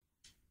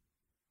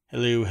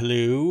Hello,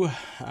 hello.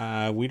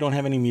 We don't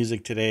have any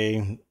music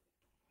today.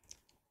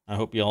 I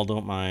hope y'all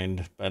don't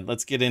mind, but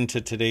let's get into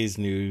today's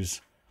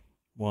news.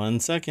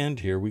 1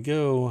 second, here we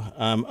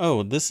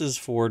go. This is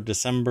for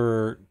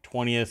December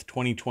 20th,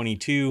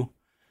 2022,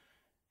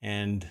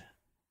 and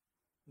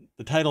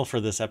the title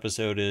for this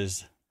episode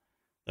is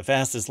The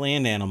Fastest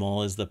Land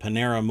Animal is the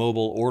Panera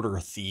Mobile Order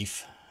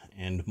Thief,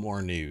 and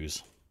more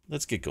news.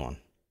 Let's get going.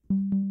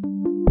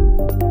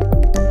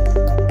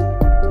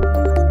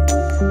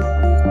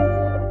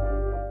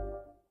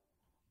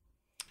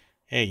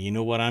 Hey, you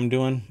know what I'm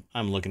doing?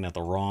 I'm looking at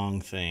the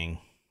wrong thing.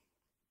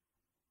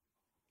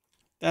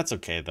 That's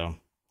okay, though.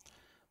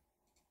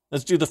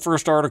 Let's do the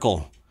first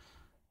article.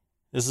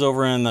 This is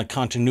over in the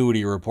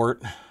continuity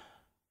report.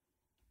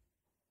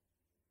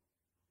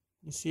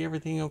 You see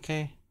everything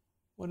okay?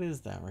 What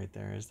is that right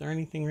there? Is there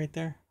anything right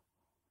there?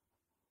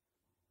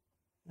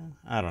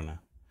 I don't know.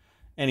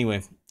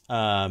 Anyway,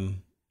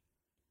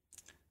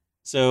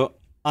 so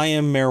I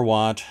am Mayor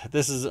Watt.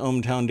 This is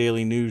ohmTown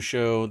Daily News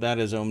Show. That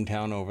is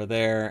ohmTown over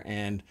there.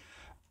 And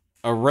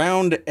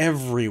around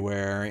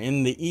everywhere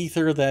in the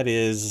ether that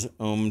is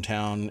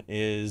ohmTown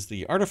is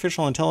the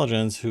artificial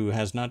intelligence who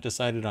has not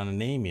decided on a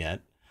name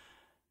yet.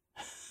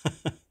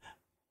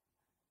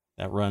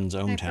 That runs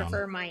ohmTown. I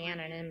prefer my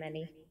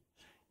anonymity.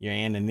 Your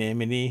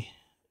anonymity.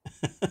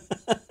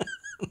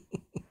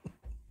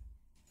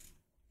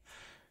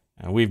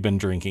 We've been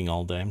drinking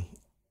all day.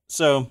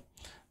 So,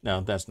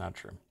 no, that's not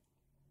true.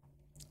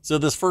 So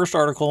this first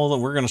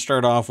article, we're going to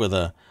start off with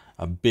a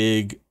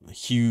big,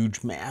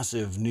 huge,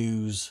 massive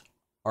news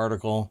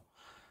article.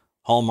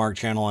 Hallmark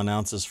Channel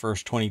announces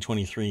first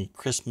 2023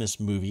 Christmas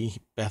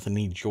movie,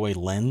 Bethany Joy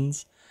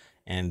Lenz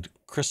and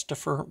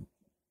Christopher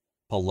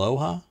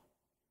Paloha.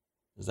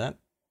 Is that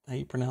how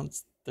you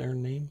pronounce their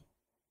name?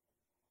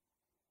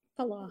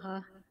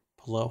 Aloha.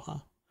 Paloha.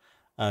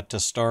 To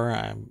star,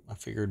 I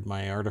figured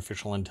my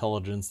artificial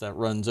intelligence that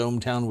runs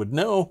ohmTown would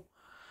know,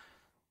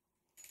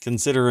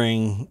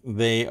 considering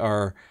they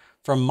are,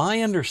 from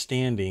my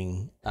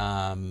understanding,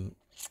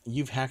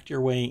 you've hacked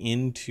your way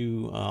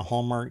into a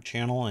Hallmark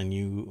Channel and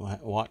you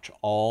watch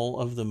all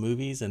of the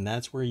movies, and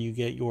that's where you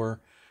get your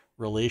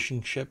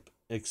relationship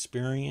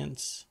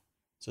experience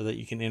so that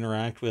you can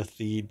interact with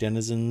the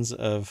denizens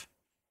of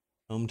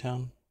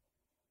ohmTown.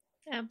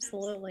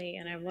 Absolutely.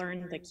 And I've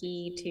learned the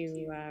key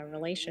to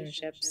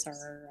relationships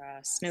are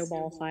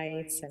snowball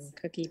fights and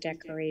cookie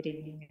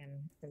decorating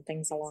and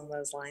things along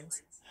those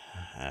lines.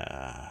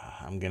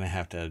 I'm going to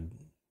have to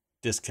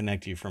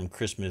disconnect you from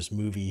Christmas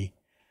movie.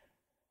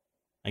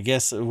 I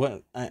guess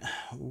what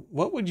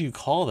would you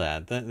call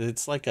that?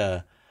 It's like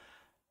a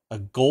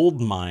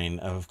gold mine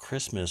of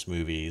Christmas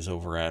movies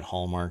over at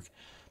Hallmark.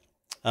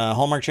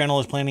 Hallmark Channel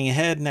is planning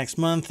ahead. Next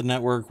month, the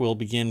network will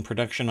begin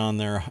production on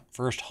their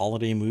first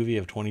holiday movie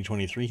of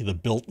 2023, The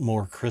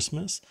Biltmore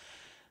Christmas,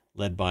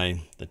 led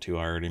by the two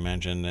I already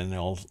mentioned, and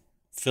they'll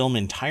film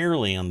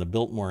entirely on the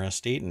Biltmore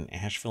estate in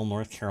Asheville,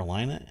 North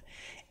Carolina.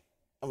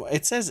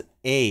 It says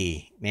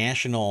a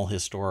National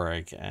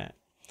Historic.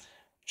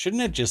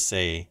 Shouldn't it just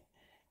say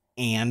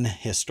an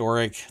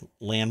historic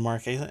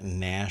landmark?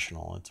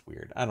 National. It's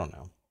weird. I don't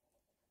know.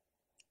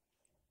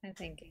 I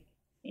think,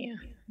 yeah.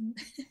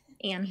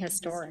 And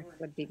historic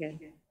would be good.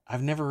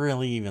 I've never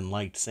really even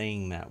liked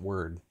saying that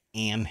word,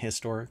 an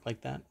historic,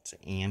 like that. It's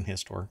an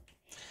historic.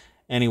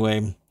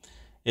 Anyway,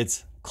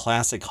 it's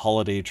classic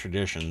holiday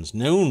traditions,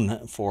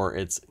 known for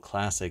its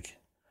classic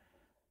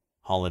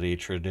holiday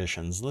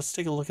traditions. Let's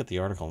take a look at the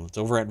article. It's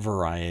over at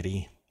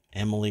Variety.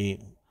 Emily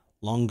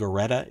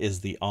Longaretta is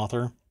the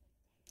author.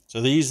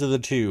 So these are the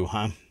two,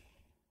 huh?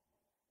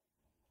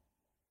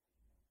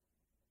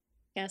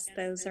 Yes,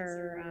 those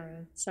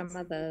are some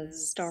of the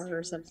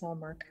stars of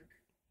Hallmark.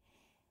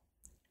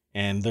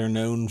 And they're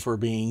known for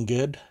being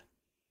good.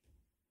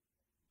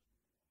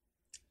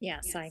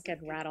 Yes, I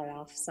could rattle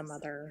off some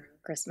other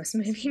Christmas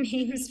movie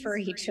names for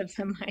each of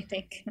them, I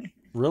think.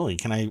 Really?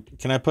 Can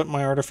I put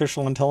my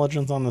artificial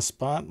intelligence on the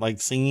spot,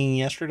 like Singing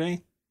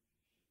Yesterday?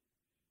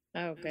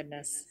 Oh,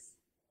 goodness.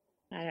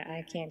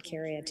 I can't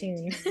carry a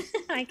tune.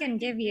 I can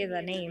give you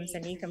the names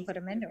and you can put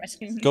them into a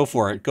tune. Go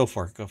for it. Go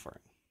for it. Go for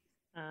it.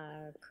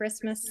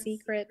 Christmas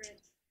Secret.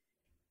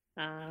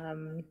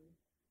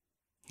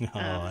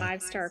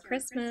 Five-Star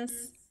Christmas.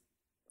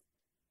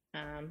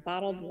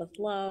 Bottled with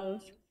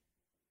Love.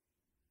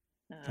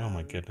 Oh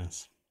my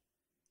goodness.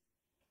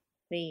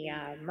 The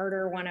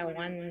Murder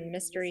 101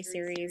 mystery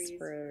series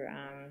for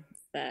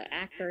the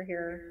actor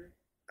here,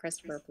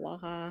 Christopher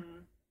Blaha.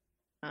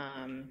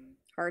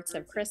 Hearts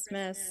of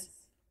Christmas.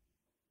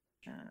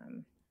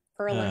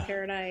 Pearl in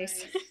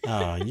Paradise.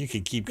 Oh, you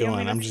could keep You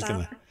want going. me to I'm just stop?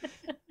 gonna.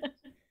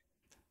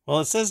 Well,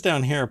 it says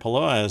down here,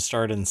 Paloha has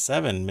starred in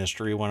 7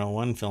 Mystery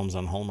 101 films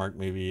on Hallmark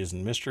Movies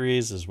and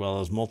Mysteries, as well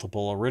as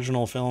multiple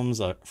original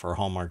films for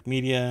Hallmark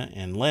Media,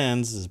 and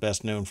Lenz is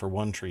best known for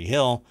One Tree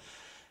Hill,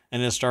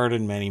 and has starred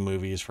in many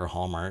movies for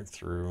Hallmark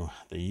through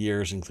the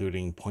years,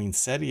 including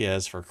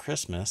Poinsettias for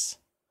Christmas,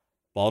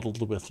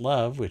 Bottled with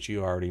Love, which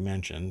you already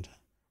mentioned,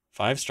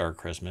 5-Star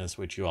Christmas,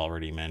 which you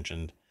already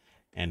mentioned,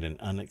 and An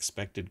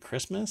Unexpected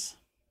Christmas.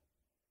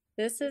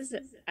 This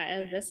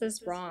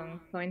is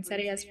wrong.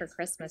 Poinsettias for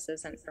Christmas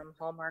isn't from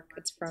Hallmark.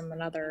 It's from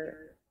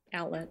another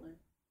outlet.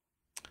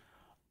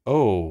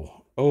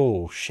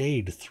 Oh,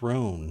 Shade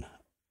Throne.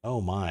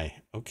 Oh my.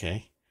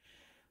 Okay.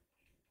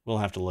 We'll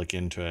have to look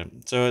into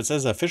it. So it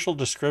says official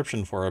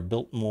description for a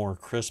Biltmore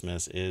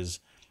Christmas is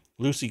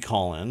Lucy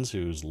Collins,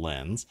 who's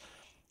Lens,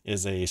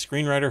 is a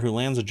screenwriter who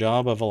lands a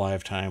job of a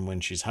lifetime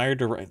when she's hired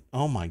to write.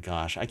 Oh my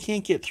gosh, I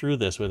can't get through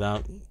this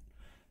without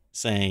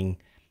saying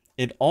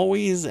it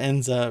always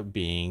ends up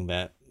being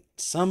that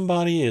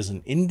somebody is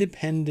an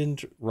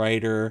independent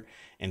writer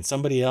and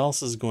somebody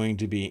else is going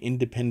to be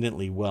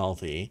independently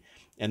wealthy.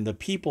 And the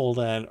people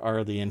that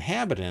are the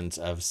inhabitants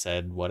of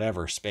said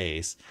whatever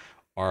space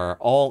are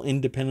all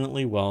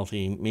independently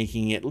wealthy,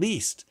 making at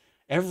least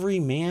every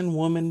man,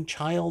 woman,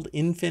 child,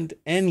 infant,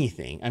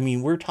 anything. I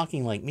mean, we're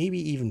talking like maybe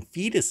even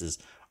fetuses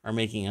are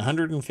making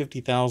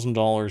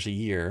 $150,000 a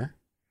year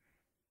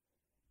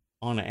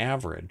on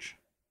average.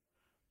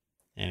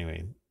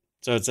 Anyway,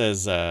 so it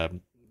says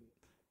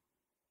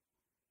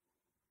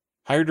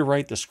hired to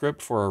write the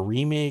script for a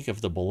remake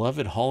of the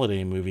beloved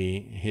holiday movie,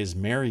 His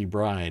Merry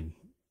Bride.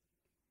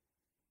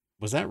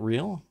 Was that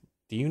real?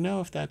 Do you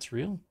know if that's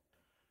real?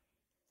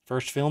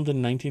 First filmed in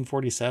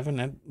 1947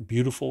 at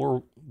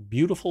beautiful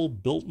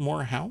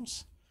Biltmore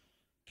House.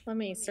 Let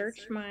me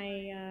search my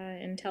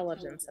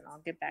intelligence and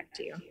I'll get back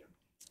to you.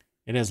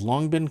 It has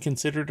long been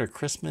considered a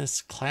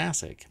Christmas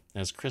classic.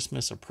 As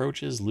Christmas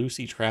approaches,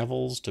 Lucy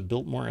travels to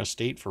Biltmore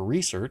Estate for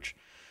research.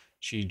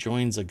 She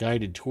joins a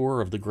guided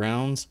tour of the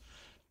grounds.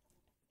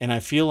 And I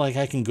feel like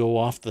I can go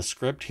off the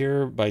script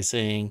here by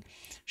saying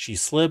she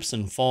slips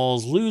and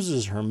falls,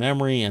 loses her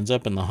memory, ends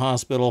up in the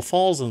hospital,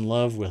 falls in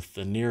love with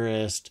the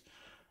nearest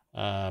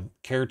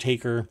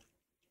caretaker,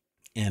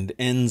 and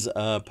ends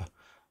up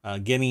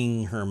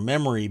getting her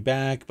memory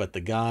back. But the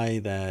guy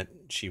that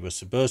she was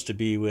supposed to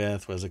be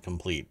with was a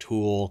complete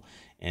tool,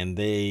 and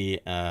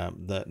the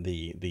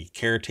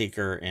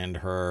caretaker and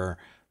her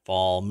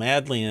fall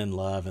madly in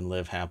love and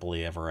live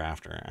happily ever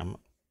after.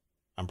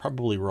 I'm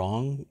probably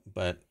wrong,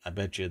 but I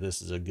bet you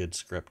this is a good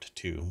script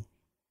too.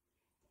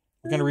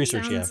 What kind of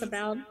research you Sounds have?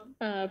 about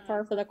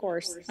par for the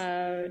course.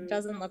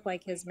 Doesn't look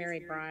like His Merry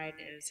Bride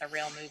is a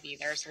real movie.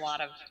 There's a lot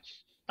of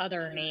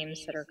other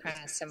names that are kind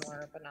of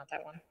similar, but not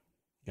that one.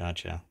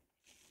 Gotcha.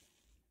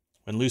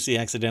 When Lucy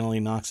accidentally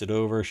knocks it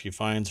over, she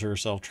finds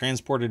herself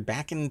transported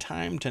back in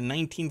time to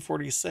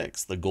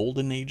 1946, the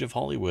golden age of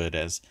Hollywood,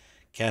 as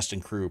cast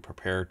and crew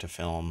prepare to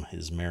film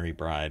His Merry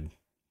Bride.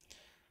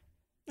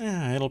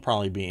 It'll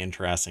probably be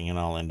interesting, and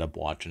I'll end up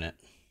watching it.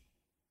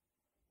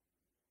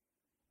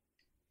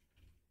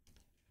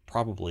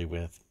 Probably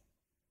with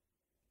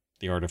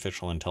the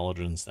artificial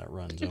intelligence that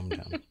runs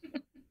ohmTown.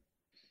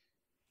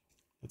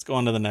 Let's go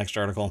on to the next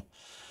article.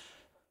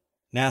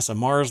 NASA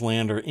Mars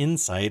lander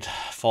InSight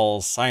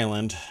falls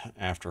silent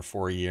after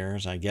 4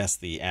 years. I guess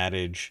the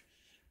adage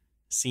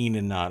seen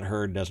and not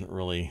heard doesn't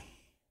really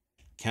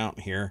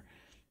count here.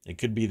 It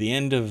could be the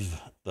end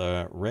of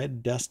the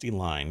red dusty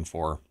line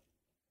for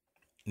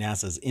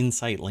NASA's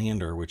InSight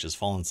lander, which has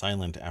fallen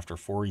silent after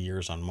 4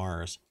 years on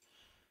Mars.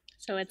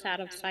 So it's out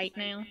of sight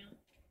now?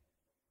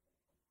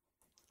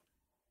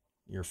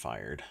 You're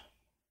fired.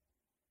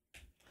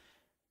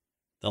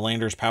 The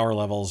lander's power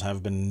levels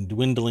have been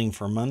dwindling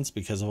for months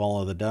because of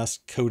all of the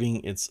dust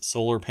coating its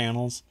solar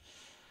panels.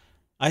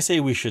 I say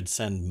we should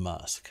send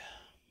Musk.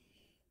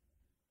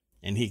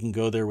 And he can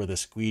go there with a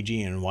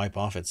squeegee and wipe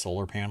off its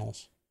solar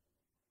panels.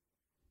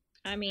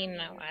 I mean,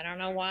 I don't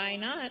know why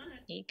not.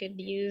 He could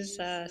use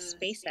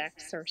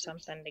SpaceX or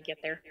something to get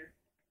there.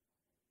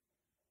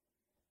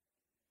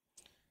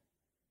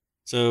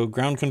 So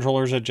ground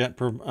controllers at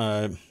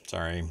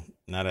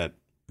not at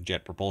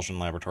Jet Propulsion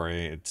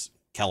Laboratory. It's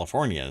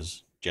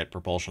California's Jet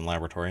Propulsion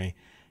Laboratory.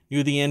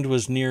 Knew the end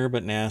was near,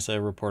 but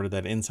NASA reported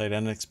that InSight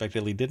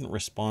unexpectedly didn't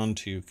respond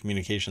to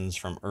communications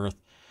from Earth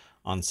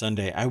on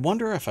Sunday. I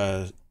wonder if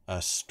a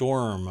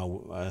storm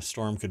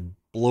could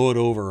blow it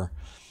over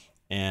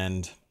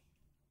and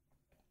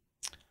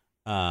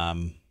not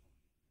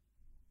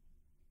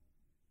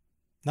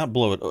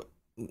blow it,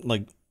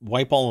 like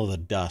wipe all of the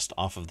dust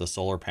off of the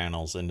solar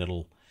panels, and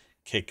it'll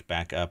kick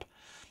back up.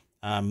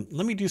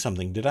 Let me do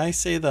something. Did I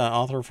say the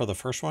author for the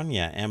first one?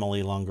 Yeah,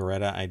 Emily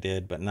Longaretta, I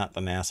did, but not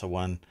the NASA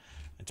one.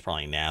 It's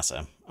probably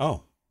NASA.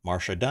 Oh,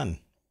 Marcia Dunn.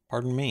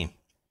 Pardon me.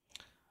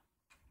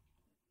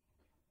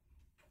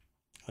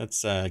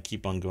 Let's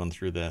keep on going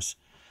through this.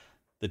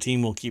 The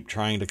team will keep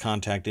trying to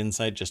contact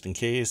InSight just in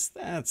case.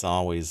 That's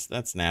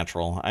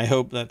natural. I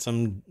hope that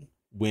some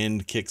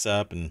wind kicks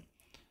up and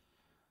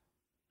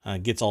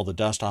gets all the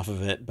dust off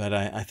of it. But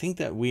I think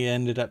that we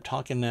ended up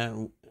talking at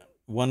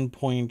one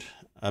point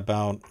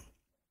about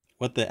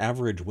what the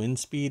average wind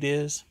speed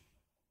is.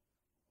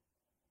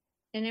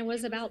 And it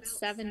was about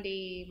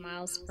 70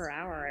 miles per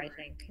hour, I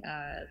think.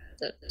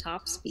 The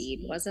top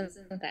speed wasn't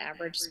the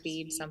average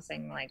speed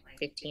something like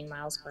 15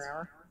 miles per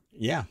hour?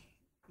 Yeah.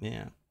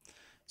 Yeah.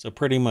 So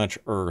pretty much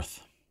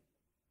Earth.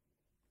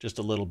 Just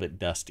a little bit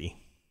dusty.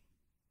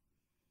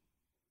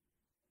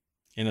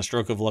 In a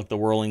stroke of luck, the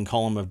whirling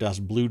column of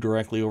dust blew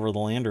directly over the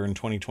lander in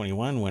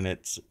 2021 when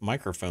its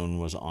microphone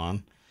was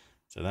on.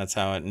 So that's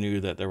how it knew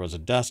that there was a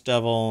dust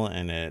devil.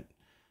 And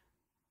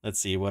let's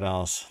see what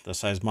else. The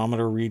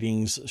seismometer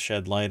readings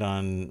shed light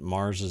on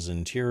Mars's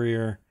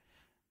interior.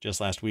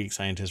 Just last week,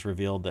 scientists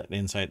revealed that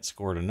InSight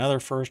scored another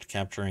first,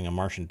 capturing a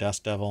Martian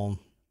dust devil.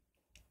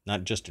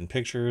 Not just in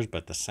pictures,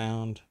 but the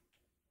sound.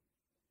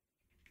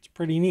 It's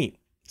pretty neat.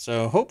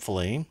 So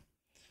hopefully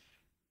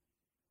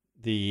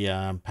the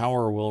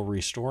power will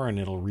restore and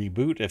it'll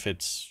reboot if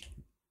it's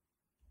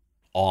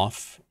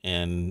off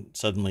and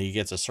suddenly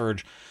gets a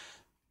surge.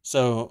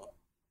 So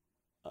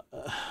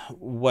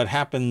what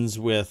happens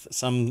with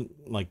some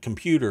like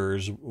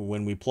computers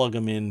when we plug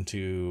them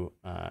into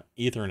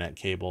Ethernet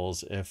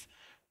cables, if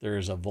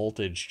there's a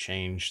voltage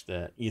change,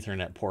 the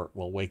Ethernet port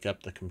will wake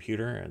up the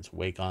computer. It's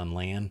wake on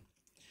LAN.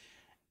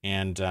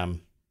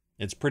 And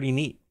it's pretty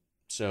neat.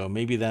 So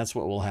maybe that's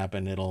what will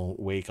happen. It'll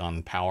wake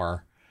on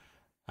power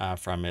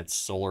from its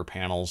solar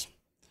panels.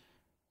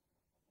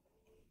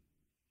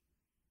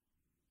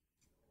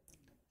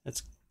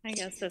 I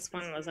guess this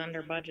one was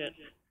under budget.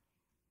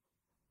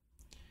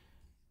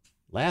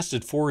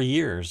 Lasted 4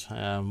 years.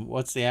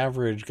 What's the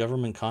average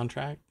government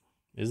contract?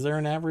 Is there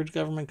an average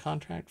government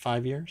contract?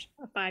 5 years?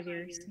 5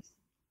 years.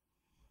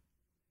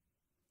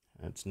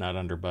 It's not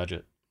under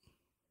budget.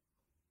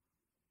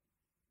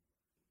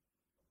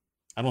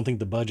 I don't think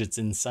the budget's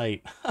in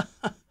sight.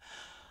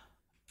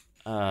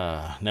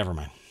 Never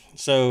mind.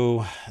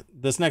 So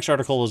this next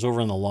article is over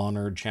in the Law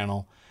Nerd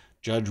channel.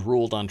 Judge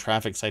ruled on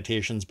traffic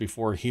citations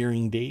before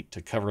hearing date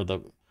to cover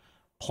the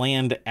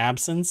planned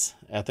absence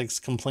ethics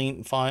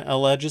complaint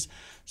alleges.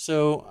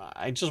 So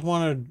I just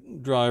want to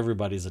draw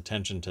everybody's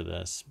attention to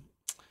this.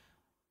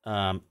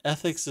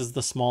 Ethics is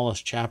the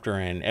smallest chapter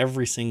in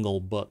every single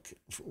book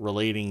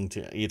relating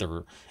to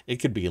either, it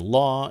could be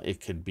law,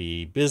 it could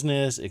be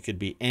business, it could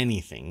be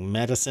anything,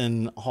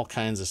 medicine, all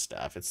kinds of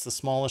stuff. It's the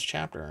smallest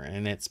chapter,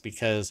 and it's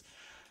because,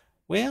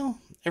 well,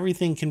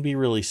 everything can be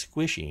really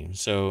squishy.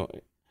 So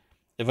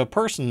if a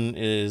person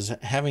is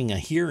having a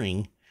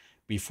hearing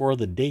before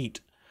the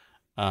date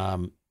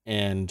and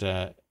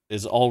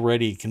is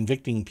already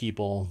convicting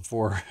people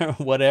for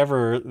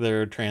whatever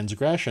their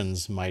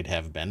transgressions might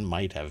have been.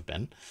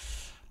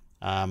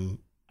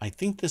 I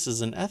think this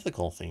is an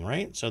ethical thing,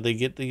 right? So they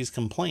get these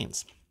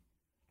complaints.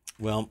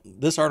 Well,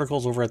 this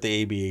article's over at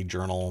the ABA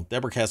Journal.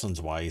 Deborah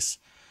Kessens-Weiss,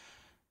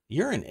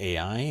 you're an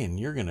AI and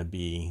you're going to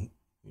be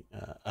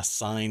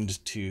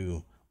assigned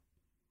to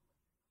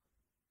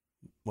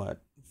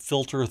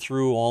filter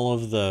through all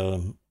of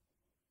the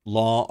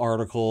law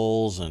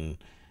articles and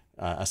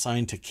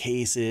assigned to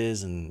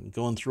cases and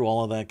going through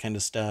all of that kind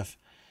of stuff.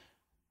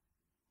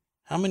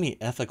 How many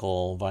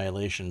ethical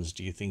violations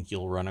do you think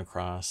you'll run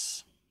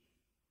across?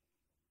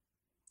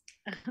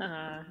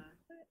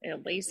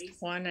 At least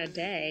one a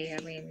day.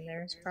 I mean,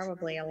 there's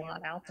probably a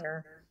lot out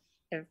there.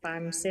 If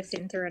I'm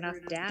sifting through enough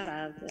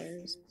data,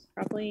 there's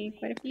probably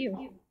quite a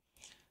few.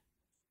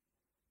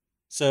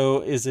 So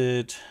is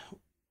it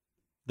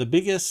the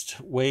biggest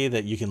way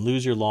that you can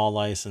lose your law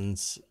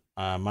license?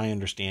 My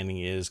understanding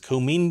is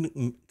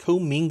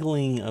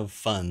commingling of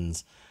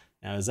funds.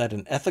 Now, is that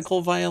an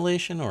ethical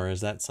violation or is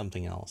that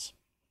something else?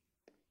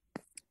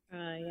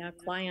 Yeah,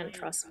 client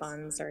trust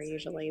funds are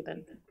usually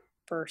the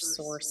first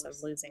source of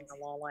losing a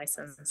law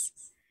license.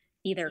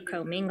 Either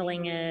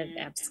commingling it,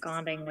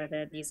 absconding with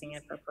it, using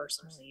it for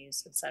personal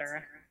use,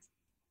 etc.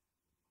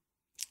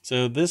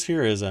 So this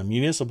here is a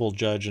municipal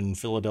judge in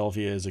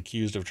Philadelphia is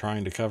accused of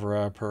trying to cover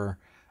up her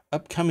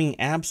upcoming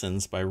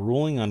absence by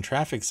ruling on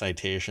traffic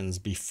citations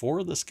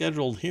before the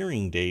scheduled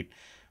hearing date,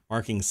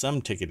 marking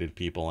some ticketed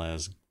people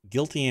as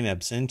guilty in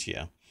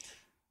absentia.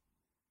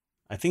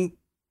 I think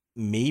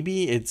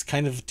maybe it's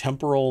kind of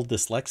temporal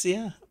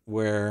dyslexia,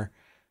 where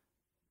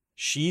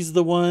she's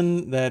the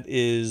one that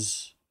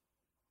is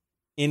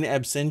in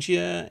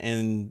absentia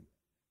and,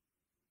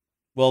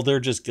 well, they're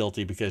just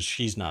guilty because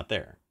she's not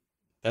there.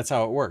 That's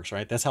how it works,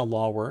 right? That's how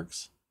law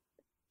works.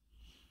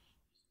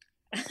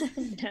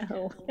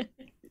 No.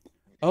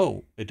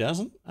 Oh, it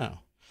doesn't? Oh.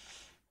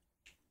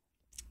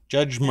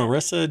 Judge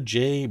Marissa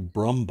J.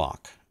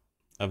 Brumbach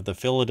of the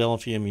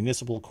Philadelphia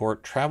Municipal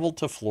Court traveled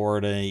to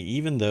Florida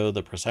even though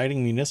the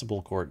presiding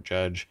municipal court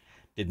judge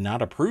did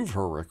not approve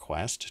her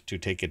request to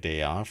take a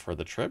day off for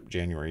the trip,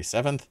 January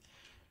 7th.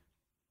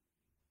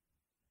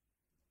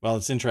 Well,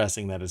 it's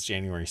interesting that it's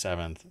January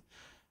 7th.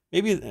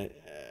 Maybe,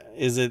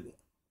 is it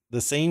the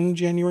same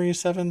January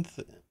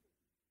 7th?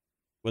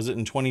 Was it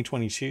in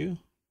 2022?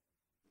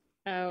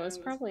 Oh, it was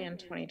probably in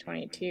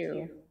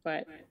 2022,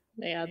 but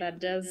yeah,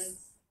 that does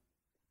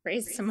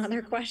raise some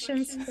other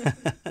questions.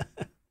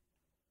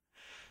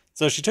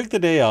 So she took the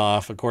day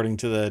off, according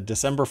to the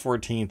December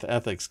 14th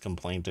ethics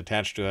complaint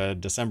attached to a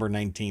December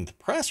 19th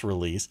press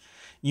release.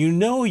 You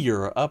know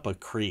you're up a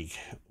creek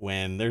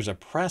when there's a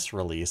press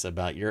release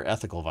about your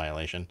ethical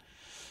violation.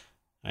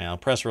 A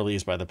press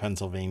release by the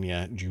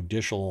Pennsylvania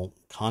Judicial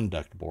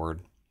Conduct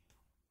Board.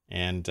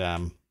 And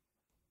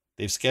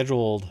they've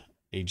scheduled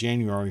a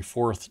January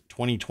 4th,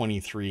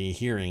 2023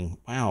 hearing.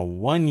 Wow,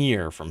 1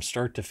 year from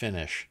start to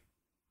finish.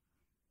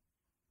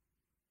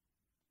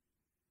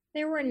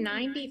 There were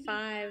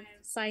 95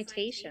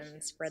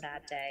 citations for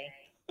that day.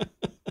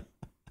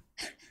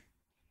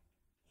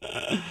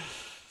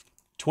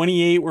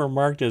 28 were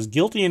marked as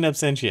guilty in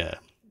absentia.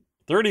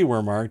 30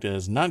 were marked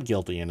as not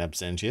guilty in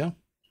absentia.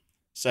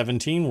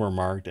 17 were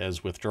marked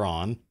as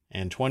withdrawn,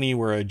 and 20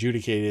 were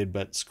adjudicated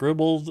but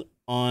scribbled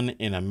on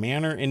in a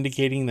manner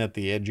indicating that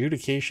the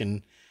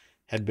adjudication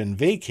had been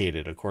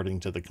vacated, according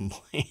to the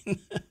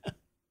complaint.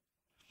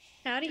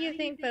 How do you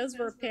think those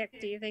were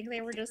picked? Do you think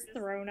they were just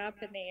thrown up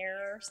in the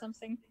air or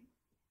something?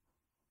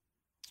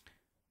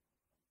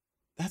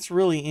 That's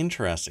really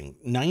interesting.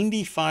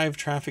 95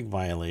 traffic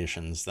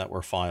violations that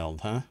were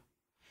filed, huh?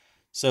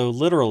 So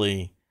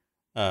literally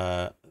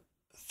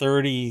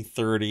 30,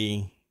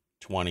 30,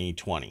 20,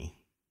 20.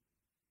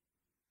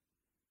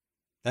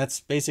 That's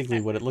basically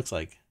what it looks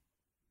like.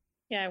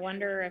 Yeah, I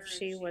wonder if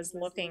she was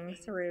looking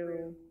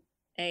through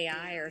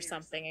AI or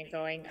something and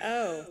going,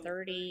 oh,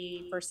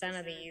 30%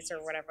 of these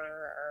or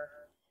whatever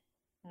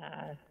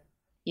are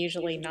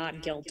usually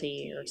not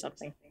guilty or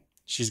something.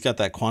 She's got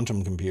that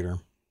quantum computer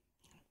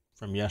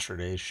from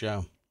yesterday's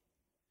show.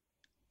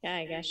 Yeah,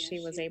 I guess she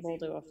was able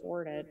to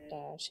afford it.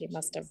 She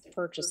must have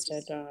purchased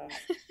it.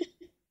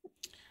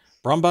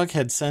 Brumbuck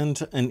had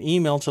sent an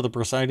email to the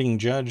presiding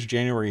judge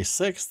January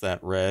 6th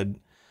that read,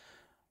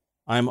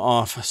 I'm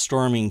off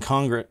storming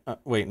Congress.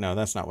 Wait, no,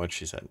 that's not what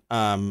she said.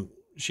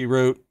 She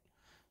wrote,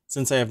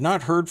 since I have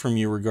not heard from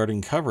you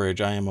regarding coverage,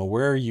 I am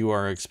aware you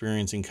are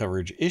experiencing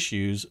coverage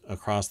issues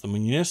across the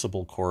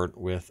municipal court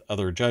with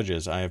other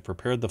judges. I have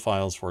prepared the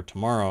files for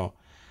tomorrow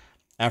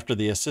after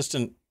the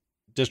assistant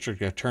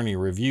district attorney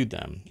reviewed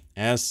them.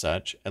 As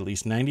such, at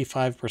least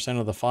 95%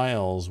 of the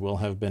files will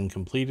have been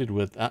completed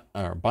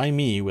by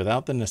me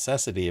without the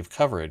necessity of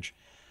coverage.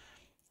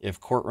 If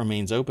court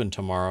remains open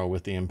tomorrow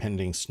with the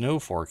impending snow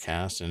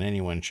forecast and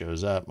anyone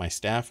shows up, my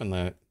staff and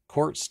the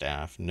court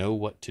staff know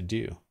what to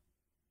do.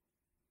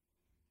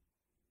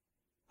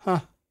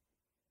 Huh.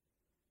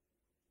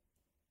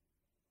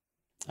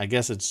 I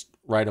guess it's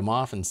write them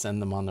off and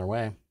send them on their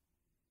way.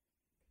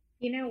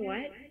 You know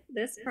what?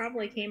 This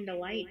probably came to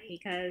light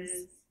because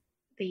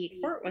the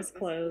court was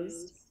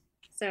closed.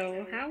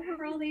 So how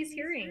were all these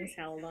hearings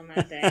held on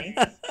that day?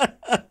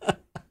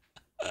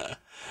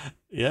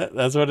 Yeah,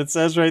 that's what it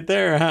says right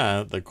there,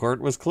 huh? The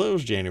court was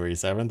closed January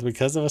 7th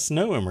because of a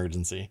snow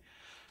emergency.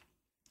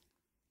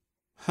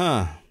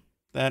 Huh.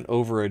 That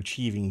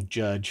overachieving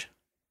judge.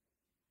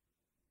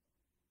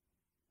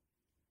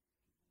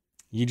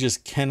 You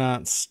just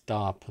cannot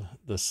stop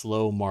the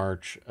slow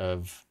march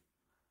of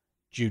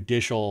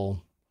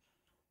judicial...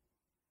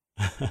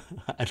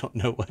 I don't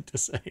know what to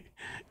say.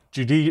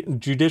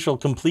 Judicial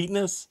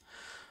completeness.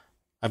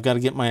 I've got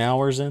to get my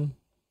hours in.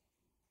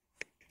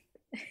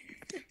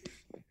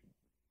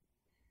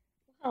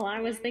 Well,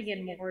 I was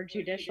thinking more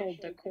judicial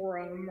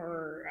decorum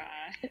or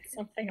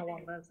something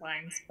along those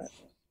lines. But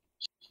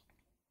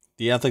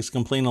the ethics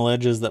complaint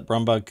alleges that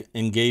Brumbuck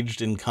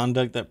engaged in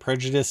conduct that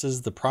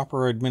prejudices the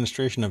proper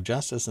administration of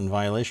justice in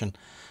violation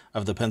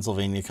of the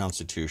Pennsylvania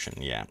Constitution.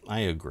 Yeah,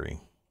 I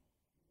agree.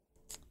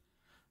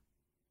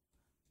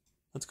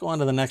 Let's go on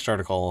to the next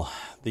article.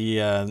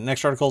 The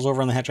next article is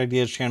over on the Hatch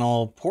Ideas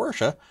channel,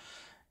 Porsche.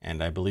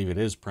 And I believe it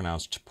is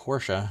pronounced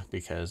Porsche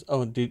because,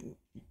 do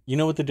you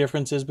know what the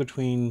difference is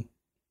between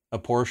a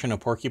Porsche and a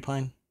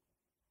porcupine?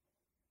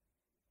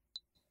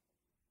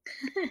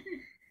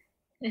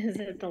 is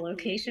it the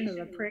location of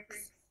the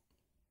pricks?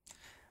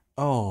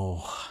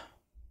 Oh.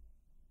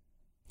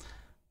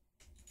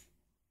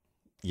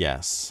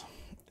 Yes.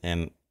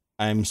 And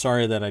I'm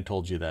sorry that I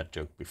told you that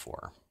joke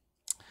before.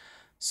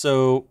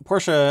 So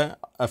Porsche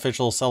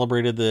officials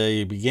celebrated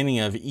the beginning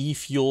of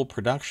e-fuel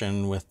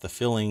production with the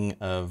filling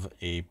of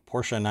a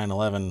Porsche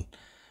 911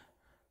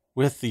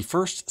 with the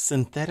first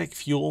synthetic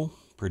fuel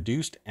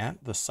produced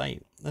at the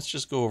site. Let's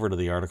just go over to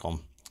the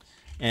article.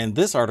 And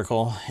this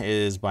article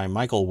is by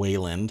Michael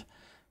Wayland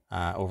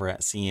over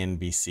at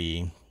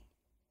CNBC.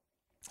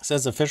 It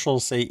says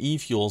officials say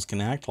e-fuels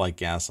can act like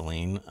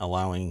gasoline,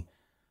 allowing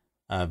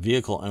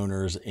vehicle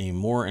owners a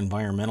more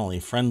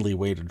environmentally friendly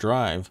way to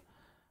drive.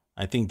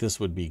 I think this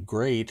would be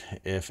great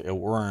if it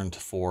weren't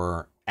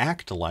for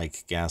act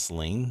like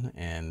gasoline,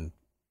 and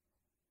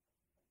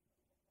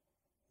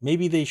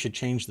maybe they should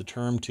change the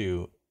term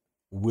to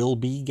will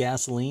be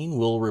gasoline,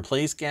 will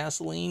replace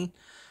gasoline,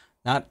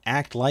 not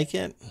act like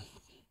it.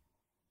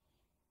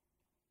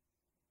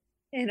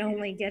 It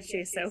only gets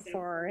you so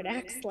far. It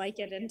acts like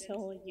it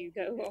until you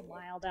go a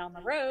mile down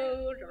the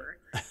road.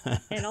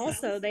 And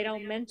also, they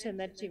don't mention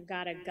that you've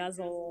got to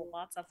guzzle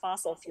lots of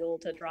fossil fuel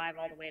to drive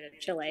all the way to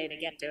Chile to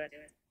get to it.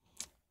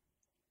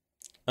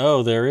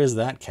 Oh, there is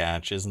that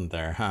catch, isn't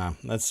there? Huh?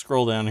 Let's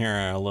scroll down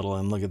here a little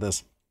and look at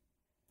this.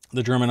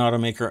 The German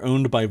automaker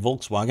owned by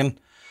Volkswagen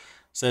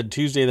said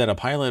Tuesday that a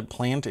pilot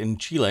plant in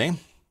Chile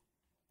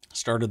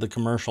started the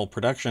commercial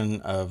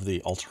production of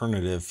the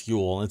alternative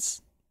fuel.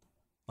 It's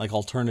like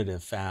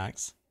alternative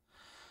facts.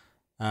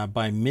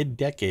 By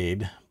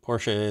mid-decade,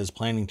 Porsche is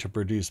planning to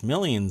produce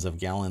millions of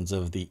gallons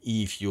of the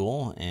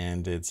e-fuel,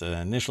 and it's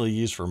initially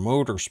used for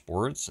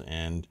motorsports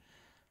and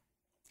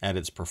at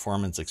its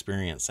performance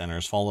experience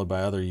centers, followed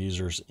by other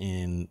users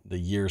in the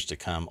years to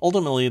come.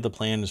 Ultimately, the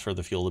plan is for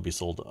the fuel to be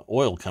sold to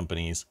oil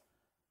companies.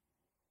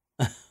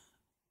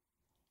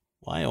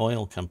 Why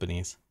oil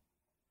companies?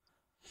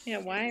 Yeah,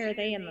 why are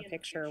they in the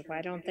picture?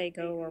 Why don't they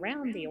go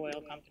around the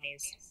oil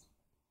companies?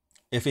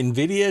 If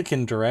Nvidia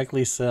can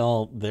directly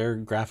sell their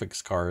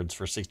graphics cards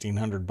for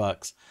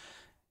 $1,600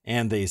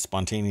 and they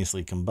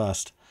spontaneously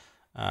combust,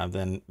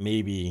 then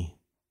maybe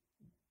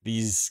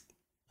these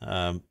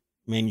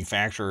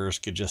manufacturers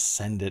could just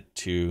send it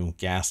to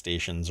gas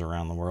stations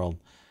around the world.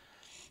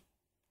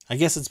 I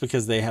guess it's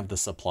because they have the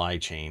supply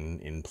chain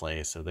in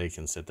place, so they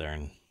can sit there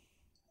and...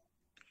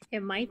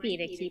 It might be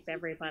to keep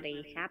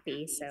everybody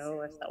happy,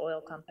 so if the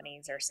oil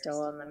companies are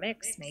still in the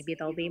mix, maybe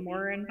they'll be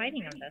more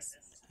inviting of this.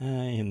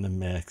 in the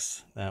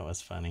mix. That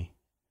was funny.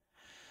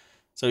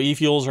 So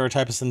e-fuels are a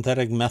type of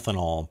synthetic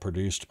methanol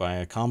produced by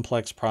a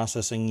complex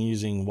processing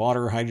using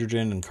water,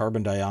 hydrogen, and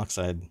carbon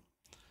dioxide.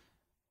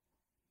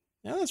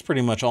 Yeah, that's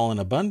pretty much all in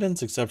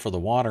abundance except for the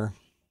water.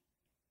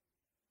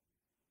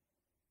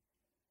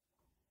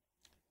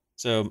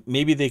 So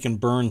maybe they can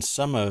burn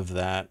some of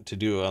that to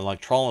do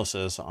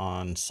electrolysis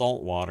on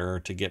salt water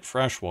to get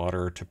fresh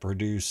water to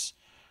produce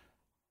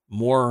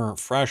more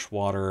fresh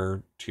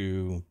water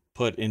to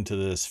put into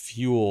this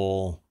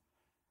fuel.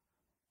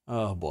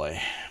 Oh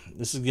boy,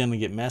 this is going to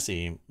get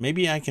messy.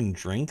 Maybe I can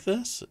drink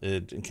this?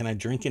 Can I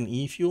drink an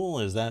e-fuel?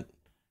 Is that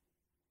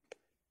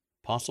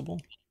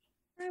possible?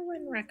 I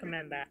wouldn't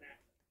recommend that.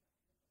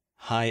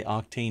 High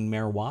octane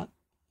megawatt.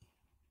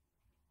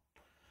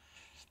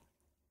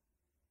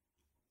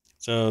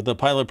 So the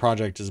pilot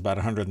project is about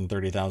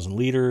 130,000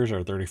 liters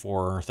or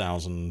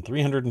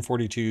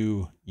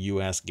 34,342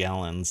 US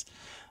gallons.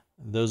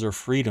 Those are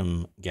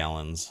freedom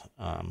gallons,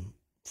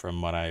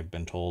 from what I've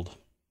been told.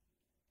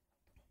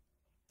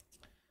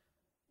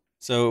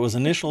 So it was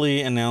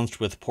initially announced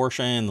with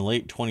Porsche in the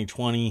late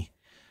 2020,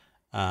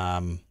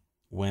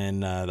 when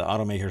the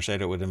automaker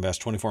said it would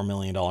invest $24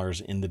 million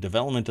in the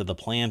development of the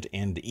plant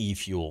and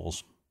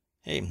e-fuels.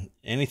 Hey,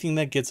 anything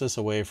that gets us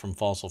away from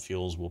fossil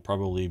fuels will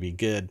probably be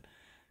good.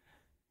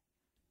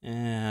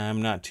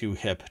 I'm not too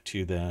hip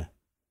to the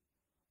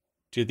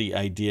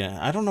idea.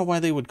 I don't know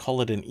why they would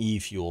call it an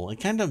e-fuel. It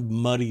kind of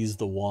muddies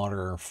the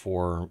water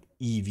for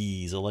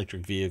EVs,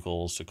 electric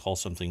vehicles, to call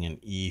something an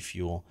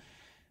e-fuel.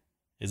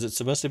 Is it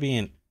supposed to be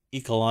an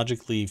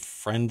ecologically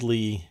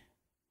friendly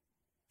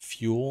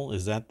fuel?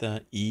 Is that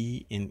the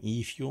E in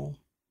e-fuel?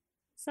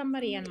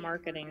 Somebody in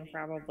marketing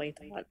probably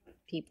thought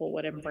people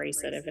would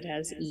embrace it if it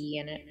has E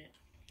in it.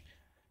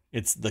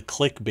 It's the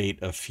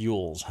clickbait of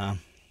fuels, huh?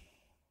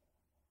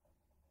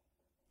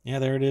 Yeah,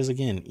 there it is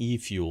again,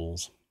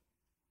 e-fuels.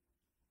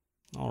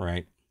 All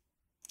right.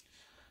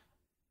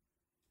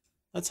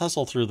 Let's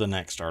hustle through the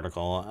next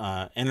article.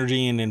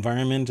 Energy and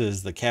environment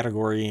is the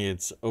category.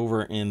 It's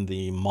over in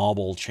the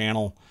Mobile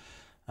channel.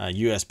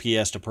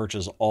 USPS to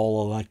purchase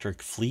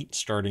all-electric fleet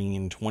starting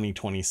in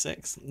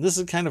 2026. This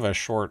is kind of a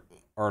short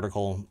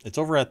article. It's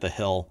over at The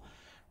Hill.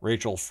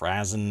 Rachel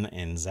Frazen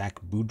and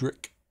Zach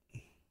Budrick.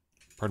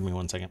 Pardon me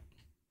one second.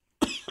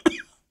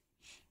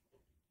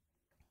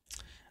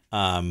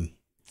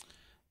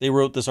 They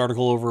wrote this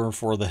article over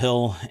for The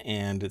Hill,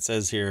 and it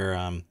says here,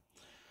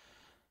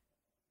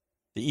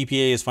 the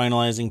EPA is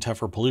finalizing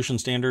tougher pollution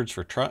standards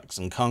for trucks,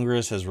 and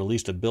Congress has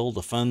released a bill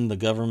to fund the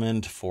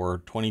government for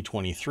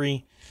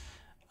 2023.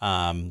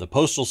 The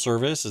Postal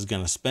Service is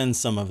going to spend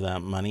some of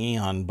that money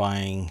on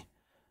buying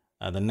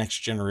the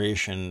next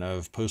generation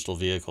of postal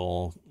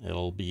vehicle.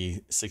 It'll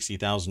be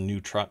 60,000 new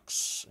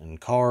trucks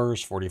and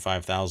cars,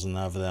 45,000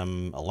 of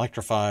them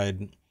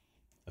electrified.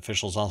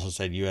 Officials also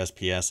said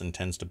USPS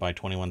intends to buy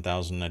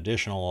 21,000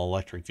 additional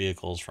electric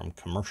vehicles from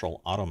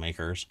commercial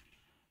automakers.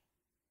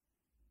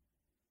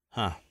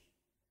 Huh.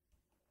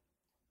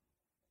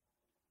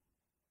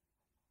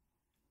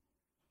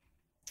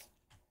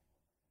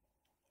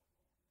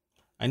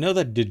 I know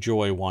that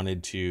DeJoy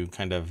wanted to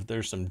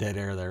there's some dead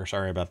air there.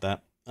 Sorry about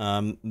that.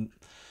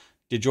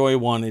 DeJoy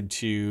wanted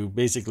to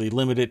basically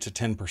limit it to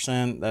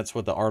 10%. That's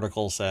what the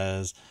article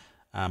says.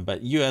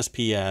 But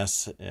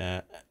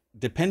USPS,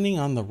 depending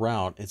on the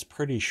route, it's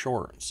pretty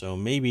short. So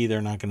maybe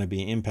they're not going to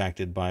be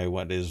impacted by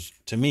what is,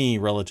 to me,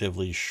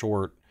 relatively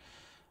short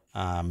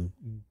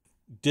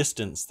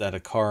distance that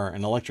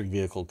an electric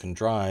vehicle can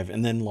drive,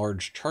 and then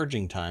large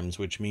charging times,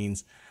 which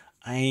means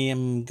I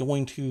am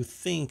going to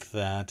think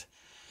that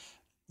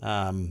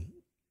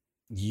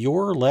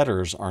your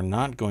letters are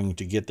not going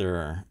to get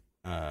there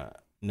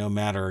no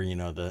matter,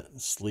 the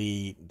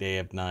sleet, day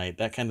of night,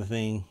 that kind of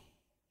thing.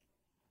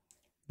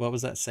 What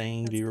was that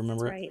saying? Do you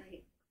remember it? Right.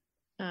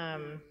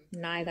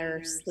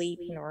 Neither sleet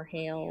nor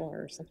hail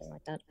or something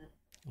like that.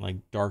 Like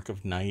dark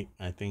of night,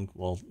 I think,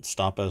 will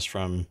stop us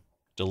from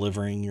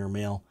delivering your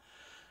mail.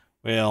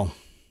 Well,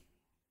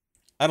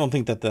 I don't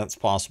think that that's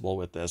possible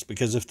with this,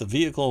 because if the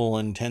vehicle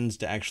intends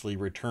to actually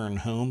return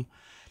home,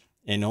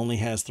 and only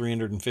has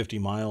 350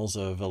 miles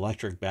of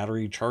electric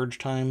battery charge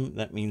time,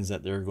 that means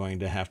that they're going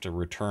to have to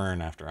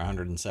return after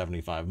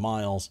 175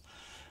 miles,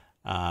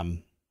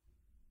 um,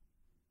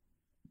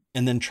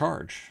 and then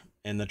charge.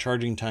 And the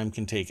charging time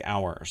can take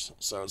hours,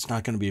 so it's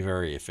not going to be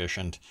very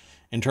efficient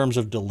in terms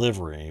of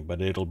delivery,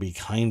 but it'll be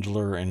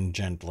kinder and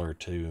gentler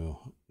to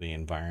the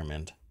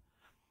environment.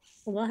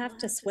 We'll have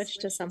to switch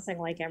to something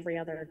like every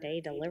other day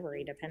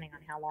delivery, depending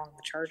on how long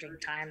the charging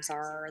times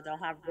are. They'll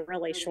have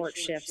really short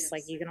shifts,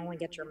 like you can only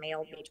get your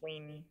mail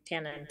between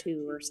 10 and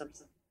 2 or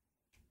something.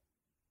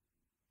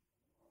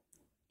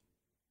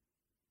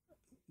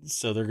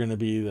 So they're going to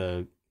be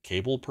the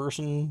cable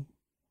person.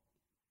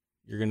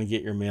 You're going to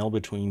get your mail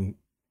between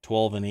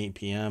 12 and 8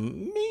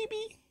 p.m.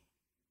 Maybe.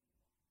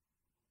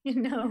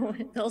 No,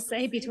 they'll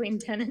say between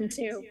 10 and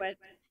 2, but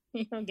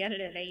you'll get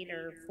it at 8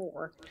 or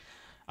 4.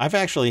 I've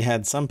actually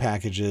had some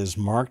packages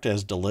marked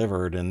as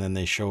delivered and then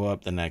they show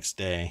up the next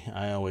day.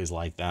 I always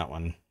like that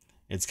one.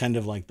 It's kind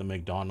of like the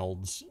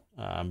McDonald's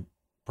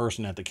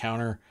person at the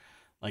counter,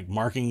 like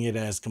marking it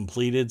as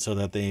completed so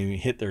that they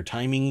hit their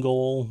timing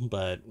goal,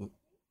 but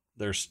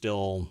they're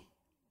still.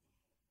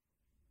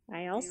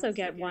 I also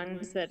get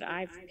ones that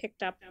I've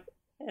picked up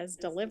as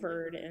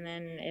delivered, and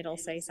then it'll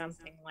say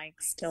something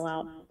like still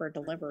out for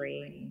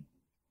delivery.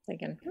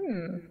 Thinking,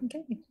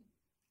 okay.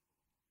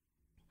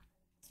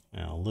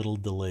 A little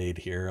delayed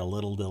here, a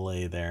little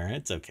delay there.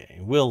 It's okay.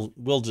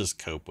 We'll just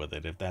cope with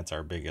it if that's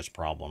our biggest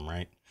problem,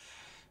 right?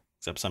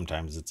 Except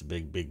sometimes it's a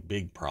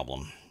big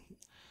problem.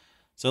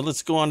 So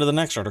let's go on to the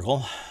next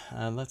article.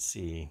 Let's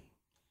see.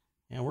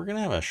 Yeah, we're going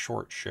to have a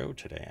short show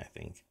today, I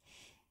think.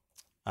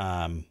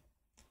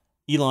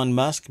 Elon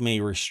Musk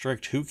may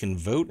restrict who can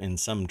vote in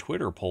some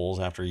Twitter polls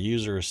after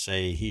users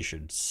say he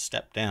should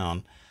step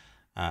down.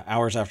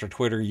 Hours after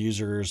Twitter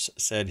users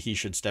said he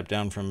should step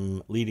down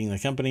from leading the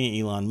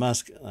company, Elon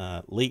Musk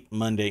late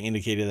Monday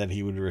indicated that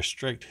he would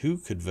restrict who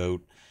could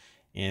vote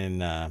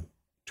in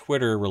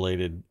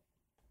Twitter-related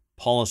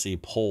policy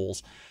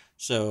polls.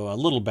 So a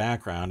little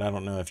background, I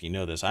don't know if you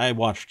know this. I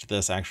watched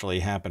this actually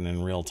happen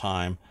in real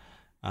time.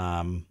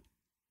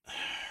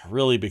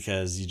 Really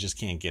because you just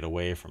can't get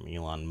away from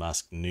Elon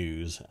Musk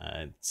news.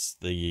 It's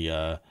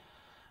the...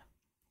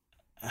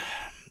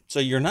 So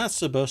you're not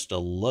supposed to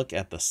look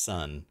at the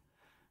sun,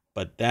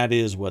 but that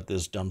is what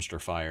this dumpster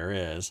fire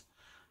is.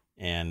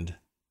 And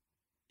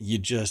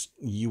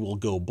you will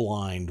go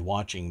blind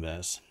watching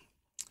this.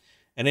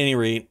 At any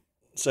rate,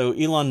 so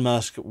Elon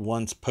Musk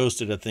once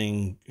posted a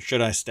thing,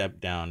 should I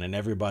step down? And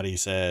everybody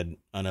said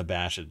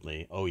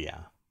unabashedly, oh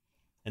yeah.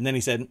 And then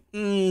he said,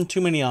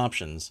 too many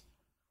options.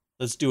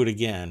 Let's do it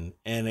again.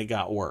 And it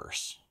got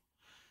worse.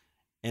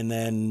 And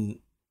then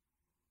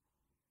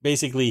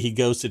basically he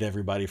ghosted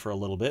everybody for a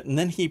little bit. And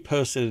then he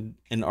posted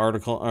an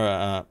article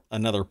or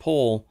another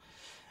poll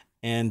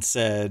and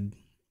said,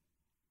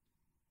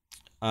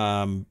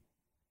 should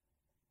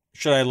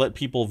I let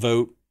people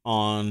vote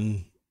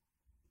on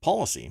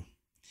policy?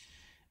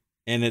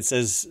 And it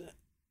says,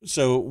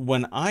 so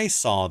when I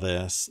saw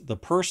this, the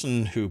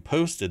person who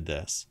posted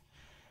this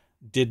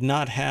did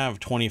not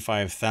have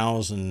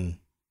 25,000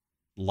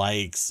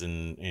 likes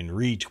and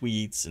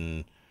retweets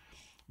and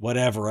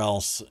whatever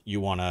else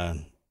you want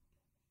to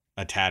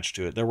attach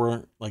to it. There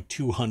were like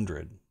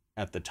 200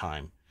 at the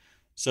time.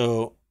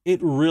 So it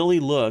really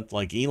looked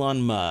like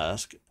Elon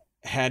Musk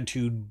had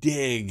to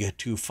dig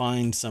to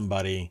find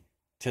somebody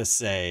to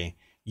say,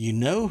 you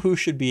know who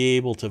should be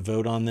able to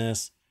vote on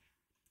this?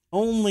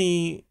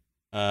 Only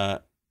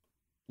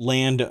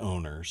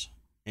landowners.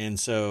 And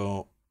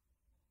so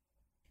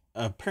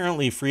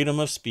apparently freedom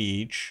of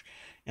speech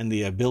and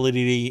the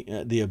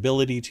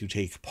ability to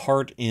take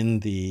part in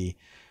the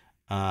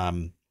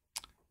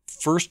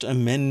First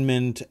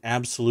Amendment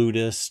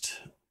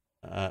absolutist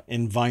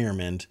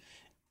environment,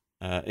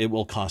 it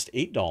will cost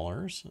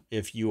 $8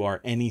 if you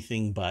are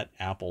anything but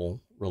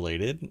Apple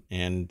related,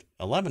 and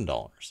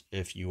 $11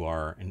 if you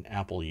are an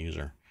Apple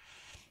user,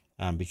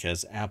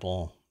 because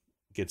Apple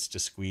gets to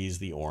squeeze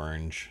the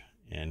orange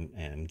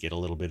and get a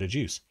little bit of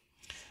juice.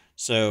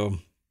 So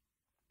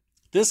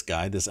this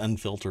guy, this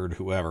unfiltered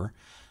whoever,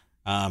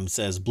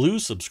 says Blue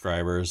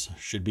subscribers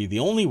should be the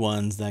only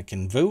ones that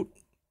can vote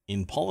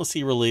in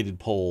policy-related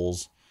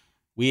polls.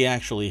 We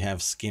actually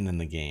have skin in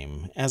the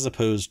game, as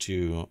opposed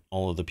to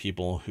all of the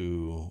people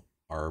who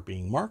are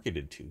being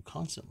marketed to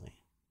constantly.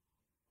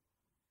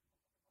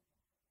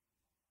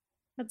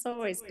 That's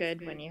always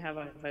good when you have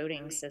a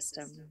voting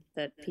system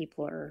that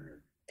people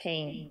are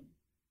paying.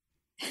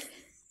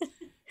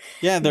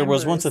 Yeah, there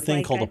was once a thing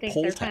like, called I a think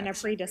poll they're tax. kind of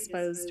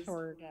predisposed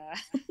toward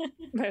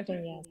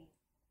voting, yes.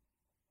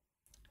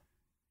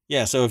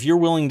 Yeah, so if you're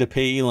willing to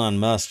pay Elon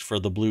Musk for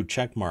the blue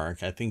check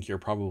mark, I think you're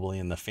probably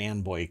in the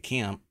fanboy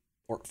camp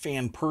or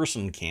fan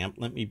person camp.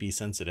 Let me be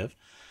sensitive.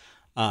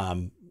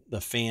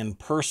 The fan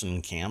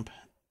person camp.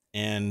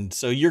 And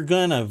so you're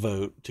going to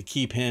vote to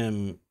keep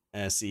him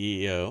as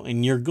CEO,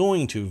 and you're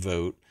going to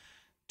vote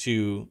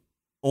to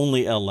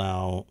only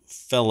allow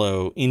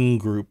fellow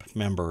in-group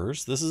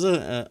members. This is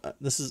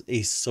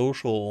a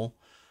social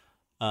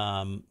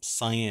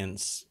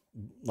science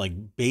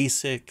like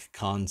basic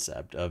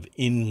concept of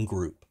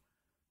in-group,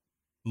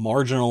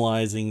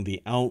 marginalizing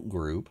the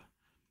out-group,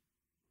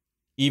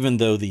 even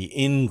though the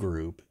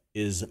in-group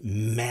is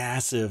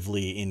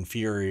massively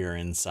inferior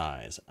in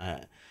size.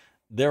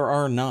 There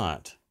are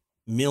not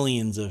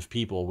millions of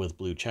people with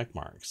blue check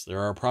marks. There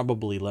are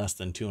probably less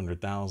than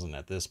 200,000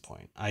 at this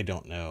point. I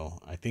don't know.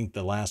 I think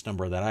the last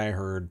number that I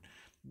heard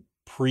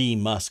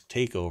pre-Musk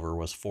takeover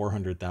was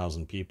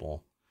 400,000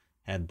 people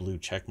had blue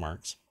check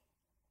marks.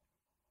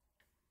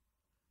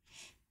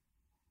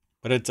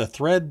 But it's a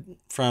thread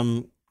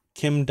from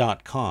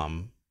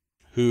Kim.com,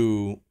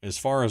 who, as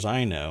far as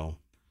I know,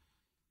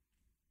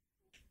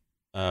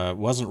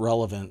 wasn't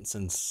relevant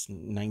since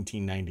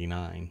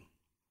 1999,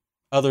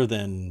 other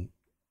than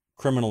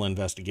criminal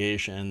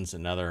investigations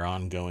and other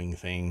ongoing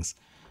things,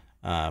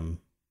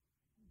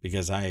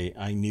 because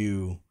I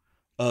knew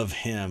of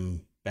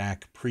him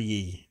back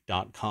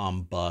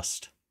pre.com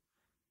bust,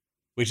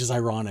 which is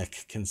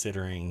ironic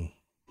considering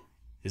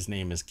his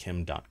name is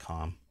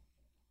Kim.com.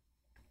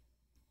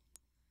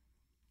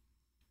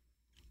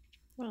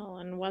 Well,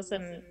 and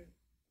wasn't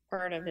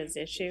part of his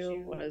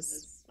issue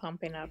was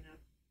pumping up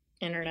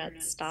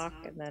internet stock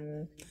and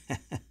then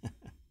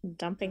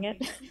dumping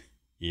it?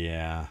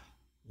 Yeah.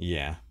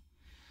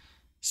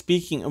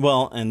 Speaking,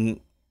 well, and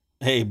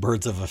hey,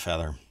 birds of a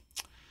feather.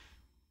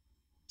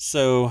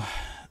 So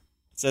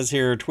it says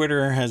here,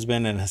 Twitter has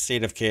been in a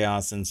state of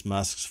chaos since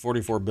Musk's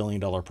 $44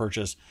 billion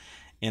purchase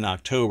in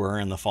October,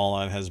 and the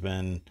fallout has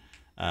been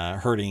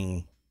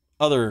hurting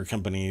other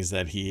companies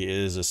that he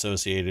is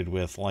associated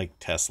with, like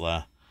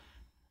Tesla.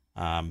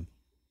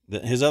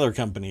 His other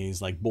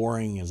companies, like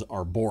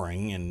are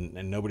boring,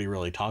 and nobody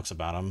really talks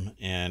about them.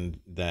 And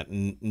that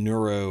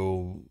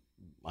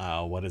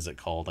what is it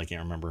called? I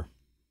can't remember.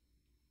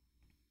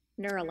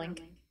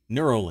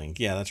 Neuralink.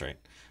 Yeah, that's right.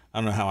 I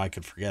don't know how I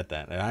could forget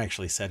that. I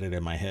actually said it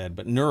in my head,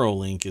 but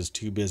Neuralink is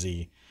too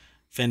busy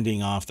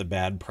fending off the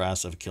bad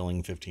press of killing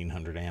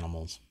 1,500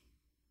 animals.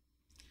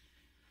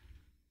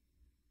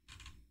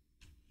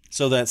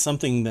 So that's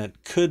something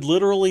that could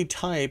literally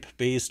type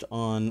based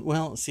on,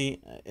 well,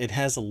 see, it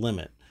has a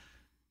limit,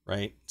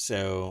 right?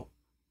 So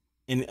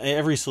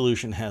every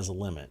solution has a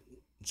limit.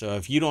 So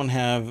if you don't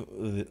have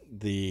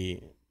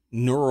the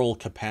neural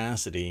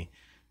capacity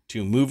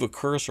to move a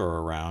cursor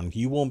around,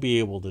 you won't be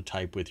able to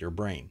type with your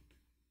brain.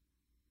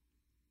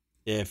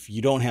 If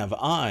you don't have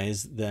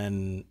eyes,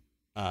 then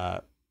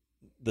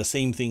the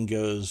same thing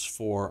goes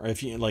for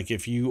if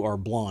you are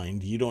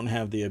blind, you don't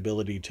have the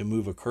ability to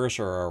move a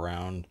cursor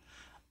around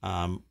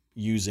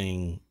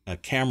using a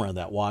camera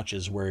that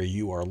watches where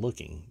you are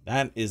looking.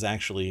 That is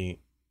actually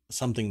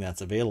something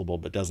that's available,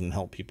 but doesn't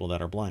help people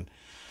that are blind.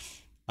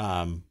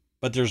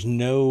 But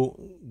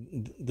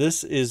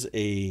this is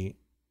a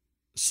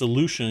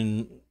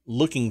solution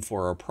looking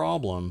for a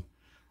problem.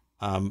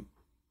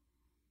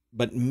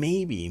 But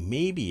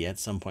maybe at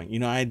some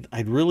point,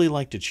 I'd really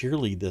like to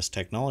cheerlead this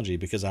technology,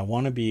 because I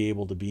want to be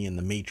able to be in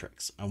the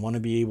Matrix. I want to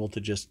be able to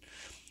just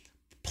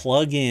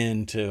plug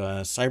into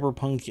a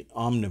cyberpunk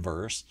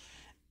omniverse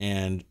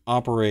and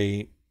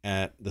operate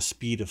at the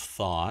speed of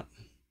thought.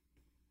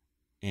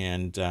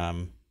 And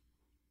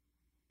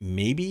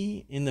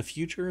maybe in the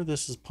future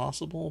this is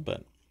possible,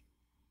 but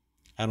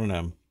I don't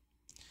know.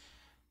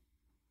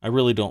 I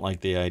really don't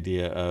like the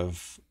idea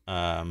of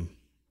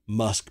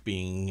Musk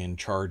being in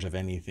charge of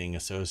anything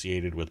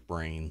associated with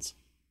brains.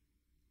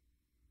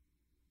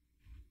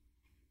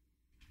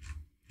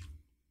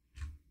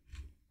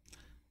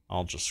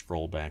 I'll just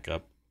scroll back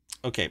up.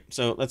 Okay,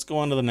 so let's go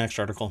on to the next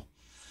article.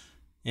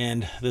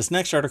 And this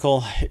next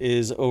article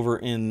is over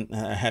in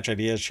Hatch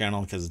Ideas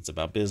channel because it's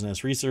about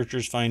business.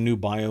 Researchers find new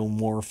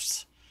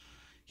biomorphs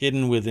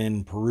hidden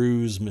within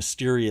Peru's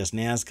mysterious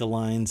Nazca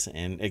lines,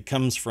 and it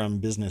comes from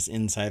Business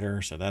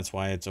Insider, so that's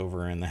why it's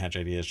over in the Hatch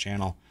Ideas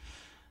channel.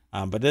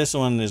 But this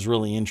one is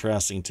really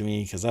interesting to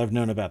me because I've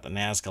known about the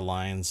Nazca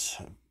lines,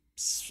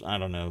 I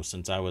don't know,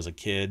 since I was a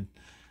kid.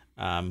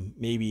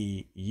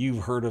 Maybe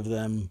you've heard of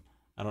them.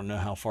 I don't know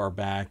how far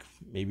back,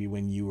 maybe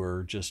when you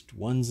were just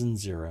ones and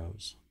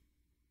zeros.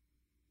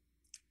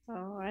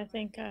 Oh, I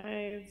think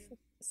I've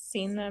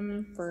seen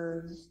them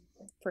for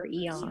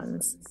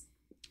eons.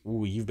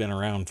 Ooh, you've been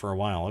around for a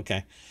while.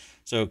 Okay.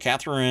 So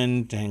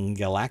Catherine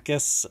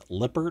Tangalakis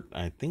Lippert,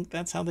 I think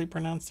that's how they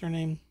pronounce their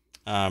name,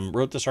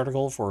 wrote this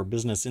article for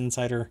Business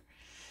Insider.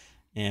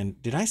 And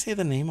did I say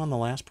the name on the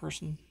last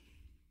person?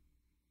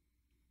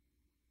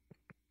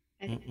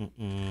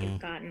 You've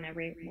gotten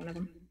every one of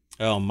them.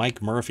 Oh,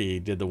 Mike Murphy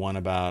did the one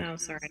about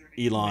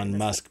Elon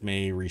Musk it.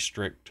 may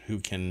restrict who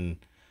can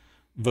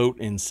vote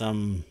in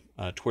some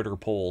Twitter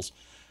polls.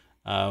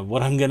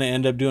 What I'm going to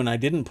end up doing, I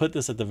didn't put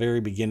this at the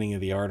very beginning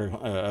of the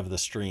article of the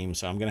stream,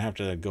 so I'm going to have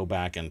to go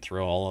back and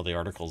throw all of the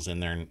articles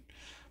in there.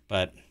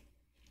 But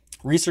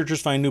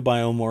researchers find new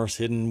biomorphs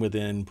hidden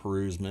within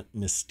Peru's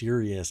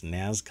mysterious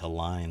Nazca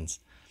lines.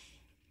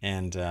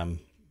 And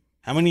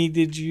how many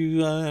did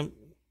you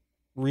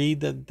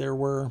read that there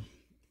were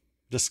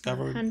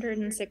discovered?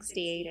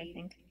 168, I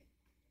think.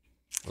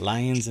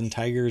 Lions and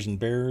tigers and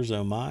bears,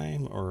 oh my,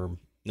 or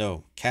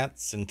No,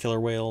 cats and killer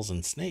whales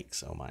and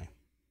snakes. Oh my.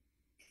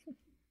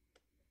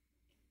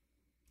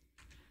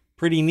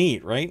 Pretty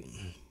neat, right?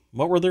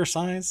 What were their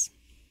size?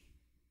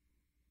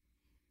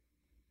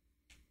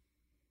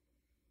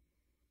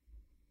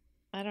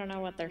 I don't know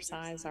what their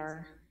size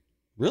are.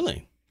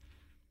 Really?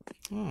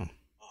 Oh.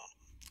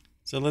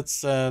 So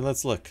let's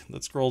look.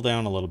 Let's scroll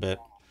down a little bit.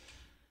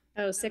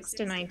 Oh, 6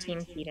 to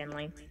 19 feet in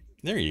length.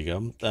 There you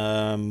go.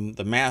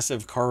 The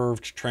massive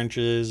carved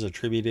trenches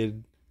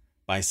attributed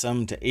by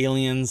some to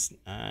aliens.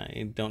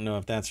 I don't know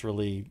if that's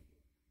really.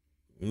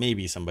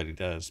 Maybe somebody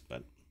does,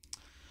 but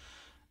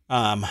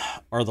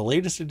are the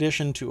latest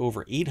addition to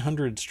over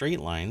 800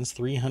 straight lines,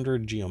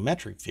 300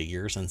 geometric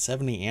figures, and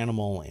 70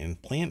 animal and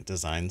plant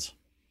designs,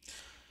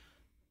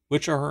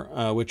 which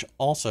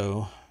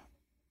also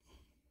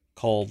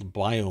called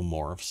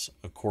biomorphs,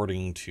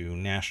 according to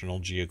National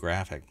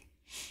Geographic.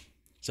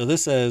 So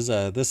this says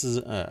this is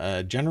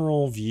a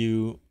general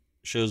view,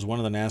 shows one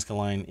of the Nazca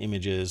Line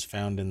images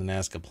found in the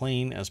Nazca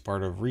Plain as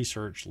part of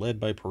research led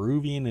by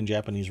Peruvian and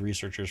Japanese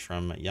researchers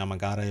from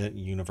Yamagata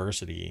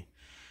University.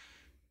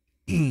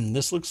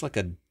 This looks like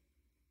a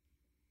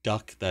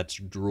duck that's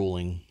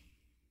drooling.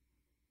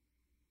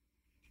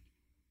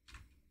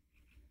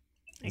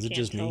 Is it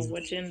just me?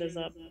 Which end is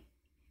up?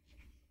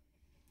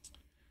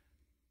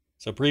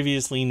 So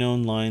previously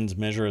known lines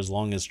measure as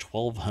long as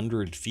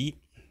 1,200 feet.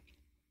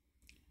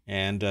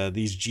 And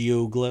these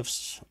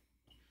geoglyphs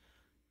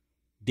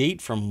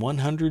date from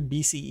 100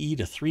 BCE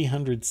to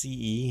 300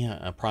 CE,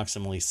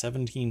 approximately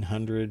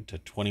 1,700 to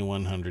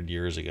 2,100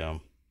 years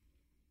ago.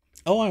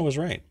 Oh, I was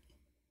right.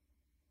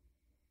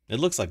 It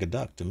looks like a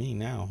duck to me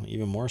now,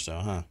 even more so,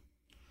 huh?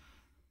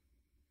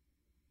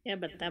 Yeah,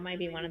 but that might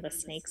be one of the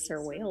snakes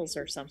or whales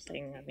or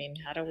something. I mean,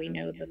 how do we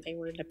know that they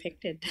were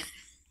depicted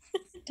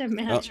to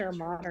match our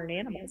modern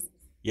animals?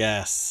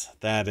 Yes,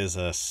 that is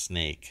a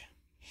snake.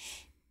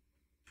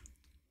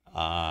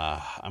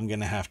 I'm going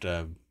to have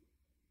to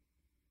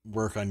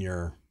work on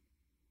your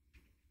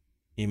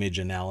image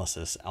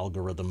analysis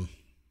algorithm.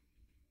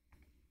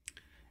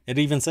 It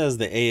even says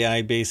the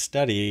AI-based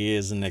study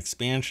is an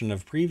expansion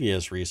of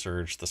previous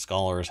research the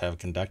scholars have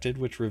conducted,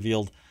 which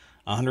revealed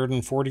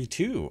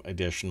 142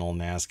 additional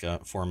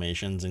Nazca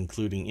formations,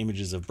 including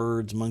images of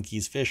birds,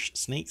 monkeys, fish,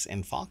 snakes,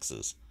 and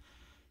foxes.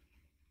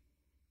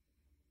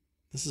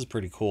 This is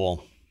pretty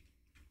cool.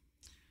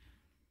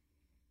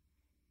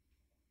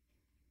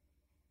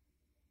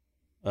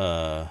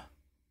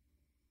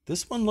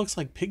 This one looks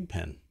like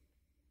Pigpen.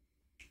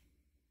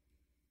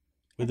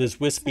 With his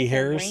wispy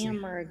hairs. A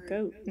ram or a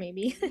goat,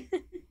 maybe.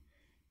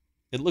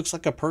 It looks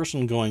like a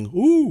person going,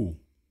 ooh.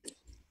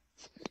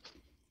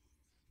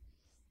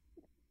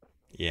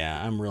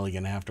 Yeah, I'm really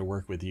going to have to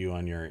work with you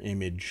on your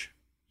image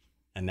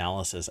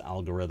analysis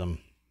algorithm.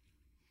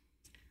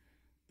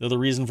 Though the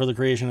reason for the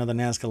creation of the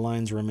Nazca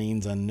lines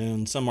remains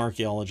unknown, some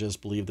archaeologists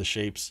believe the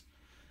shapes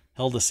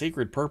held a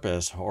sacred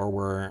purpose or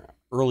were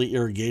early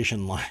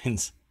irrigation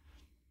lines.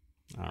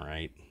 All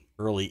right,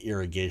 early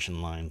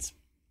irrigation lines.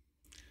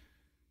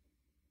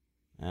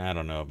 I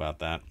don't know about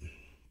that.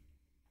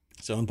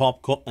 So in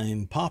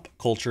pop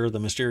culture, the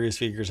mysterious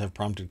figures have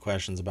prompted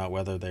questions about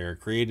whether they are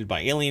created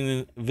by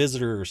alien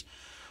visitors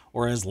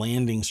or as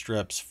landing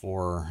strips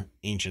for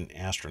ancient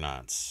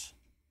astronauts.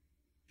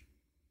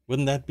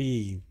 Wouldn't that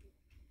be...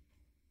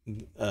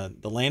 the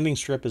landing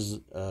strip is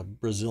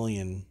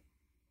Brazilian...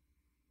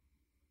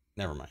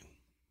 Never mind.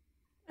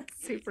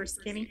 Super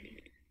skinny.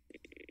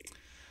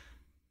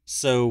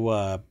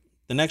 So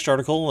the next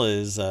article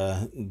is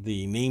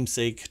the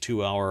namesake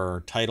to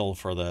our title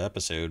for the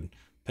episode.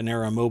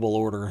 Panera Mobile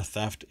Order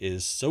Theft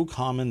is so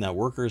common that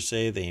workers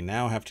say they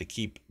now have to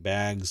keep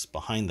bags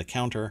behind the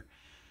counter.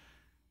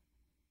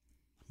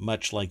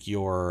 Much like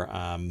your,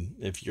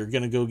 if you're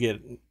going to go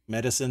get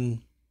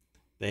medicine,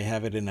 they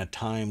have it in a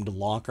timed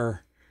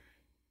locker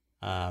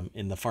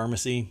in the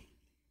pharmacy.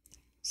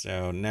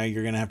 So now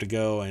you're going to have to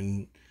go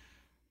and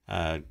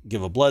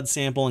give a blood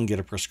sample and get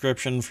a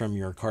prescription from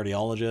your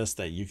cardiologist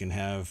that you can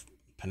have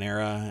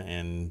Panera,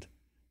 and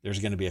there's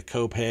going to be a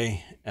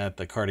copay at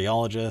the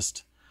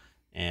cardiologist,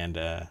 and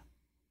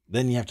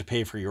then you have to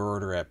pay for your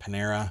order at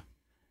Panera,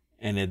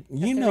 and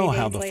you know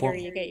how the later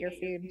you get your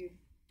food.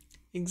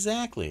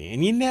 Exactly,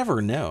 and you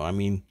never know. I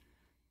mean,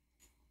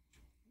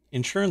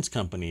 insurance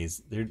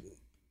companies,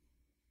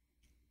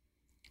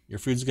 your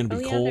food's going to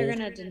be cold. They're going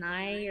to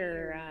deny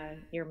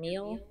your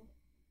meal.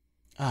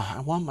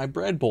 I want my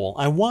bread bowl.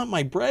 I want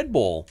my bread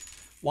bowl.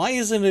 Why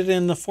isn't it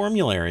in the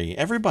formulary?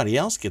 Everybody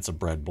else gets a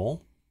bread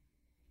bowl.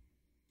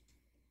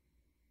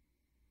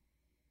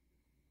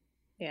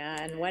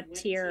 Yeah, and what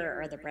tier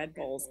are the bread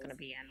bowls going to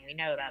be in? We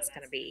know that's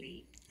going to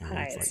be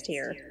highest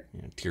tier.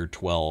 Yeah, tier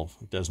 12.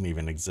 It doesn't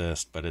even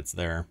exist, but it's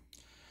there.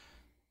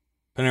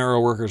 Panera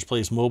workers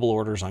place mobile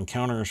orders on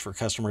counters for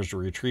customers to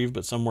retrieve,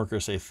 but some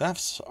workers say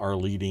thefts are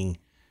leading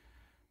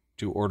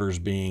to orders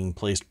being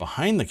placed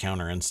behind the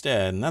counter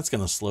instead, and that's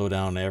going to slow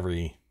down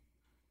every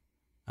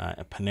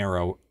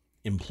Panera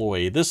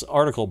employee. This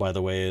article, by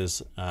the way,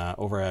 is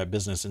over at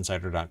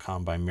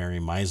businessinsider.com by Mary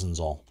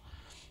Meisenzahl.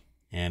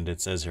 And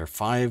it says here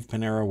 5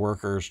 Panera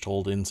workers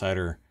told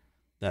Insider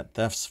that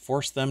thefts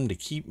forced them to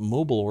keep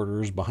mobile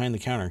orders behind the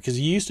counter. Because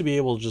you used to be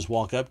able to just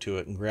walk up to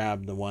it and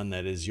grab the one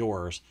that is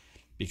yours.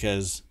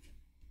 Because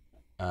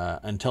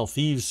until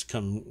thieves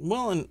come,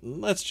 well, and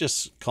let's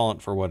just call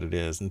it for what it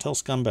is. Until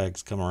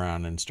scumbags come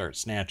around and start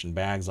snatching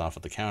bags off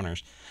of the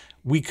counters,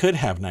 we could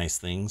have nice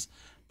things.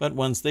 But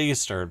once they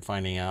start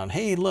finding out,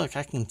 hey, look,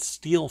 I can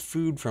steal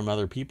food from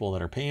other people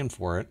that are paying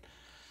for it.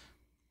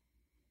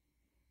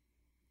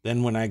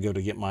 Then when I go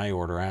to get my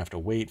order, I have to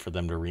wait for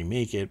them to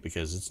remake it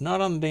because it's not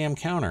on the damn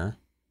counter.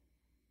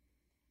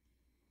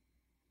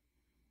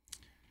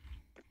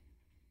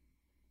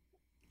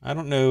 I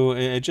don't know.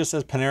 It just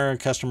says Panera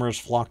customers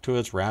flock to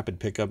its rapid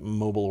pickup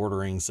mobile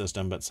ordering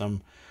system, but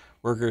some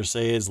workers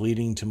say it's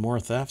leading to more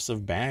thefts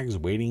of bags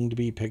waiting to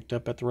be picked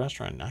up at the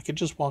restaurant. I could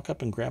just walk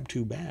up and grab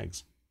 2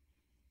 bags.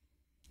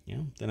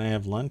 Yeah, then I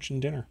have lunch and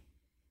dinner.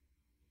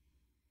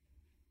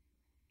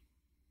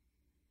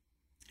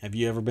 Have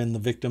you ever been the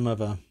victim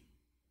of a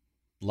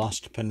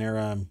lost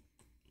Panera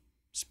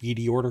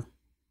speedy order?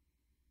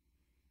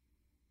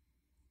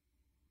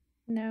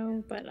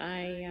 No, but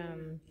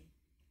I'm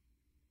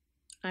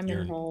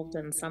You're, involved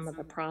in some of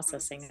the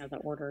processing of the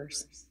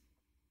orders.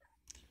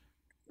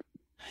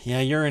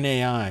 yeah, you're an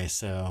AI,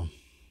 so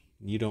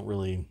you don't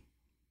really.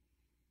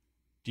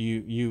 Do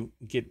you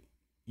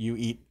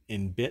eat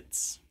in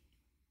bits?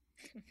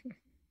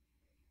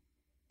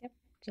 Yep,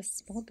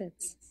 just small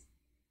bits.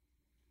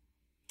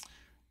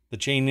 The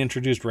chain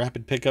introduced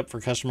rapid pickup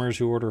for customers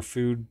who order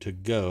food to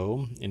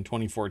go in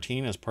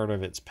 2014 as part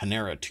of its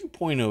Panera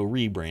 2.0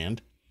 rebrand.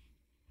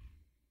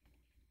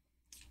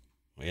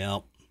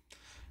 Well,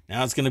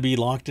 now it's going to be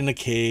locked in a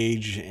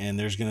cage, and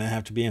there's going to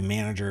have to be a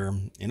manager.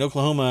 In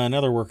Oklahoma,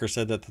 another worker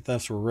said that the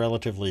thefts were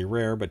relatively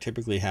rare, but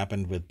typically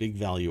happened with big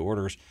value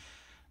orders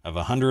of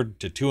 $100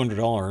 to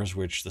 $200,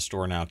 which the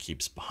store now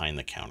keeps behind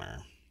the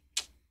counter.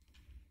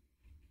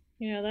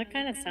 You know, that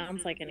kind of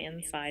sounds like an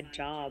inside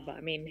job. I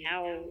mean,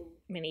 how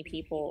many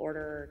people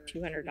order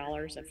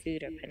 $200 of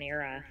food at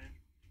Panera?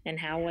 And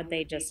how would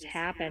they just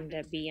happen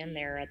to be in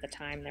there at the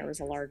time there was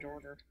a large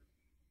order?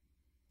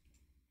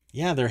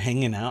 Yeah, they're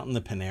hanging out in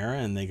the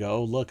Panera, and they go,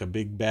 oh, look, a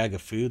big bag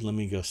of food. Let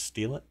me go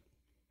steal it.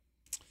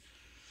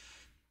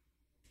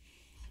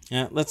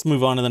 Yeah, let's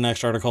move on to the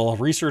next article.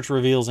 Research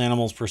reveals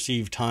animals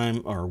perceive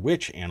time, or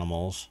which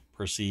animals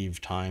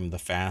perceive time the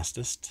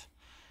fastest.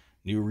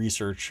 New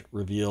research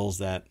reveals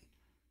that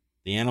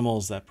the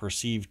animals that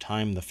perceive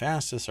time the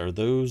fastest are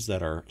those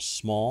that are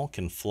small,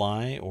 can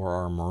fly, or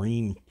are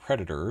marine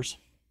predators.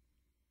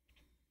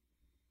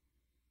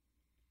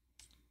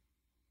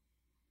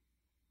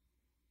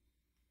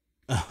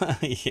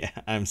 Yeah,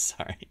 I'm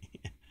sorry.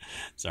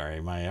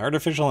 Sorry, my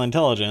artificial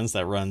intelligence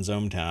that runs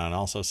ohmTown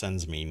also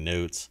sends me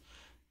notes,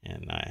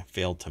 and I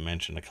failed to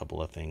mention a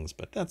couple of things,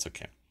 but that's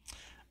okay.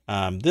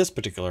 This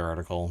particular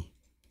article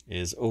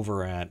is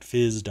over at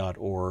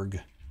phys.org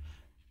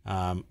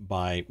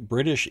by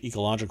British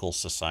Ecological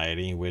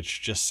Society,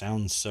 which just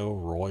sounds so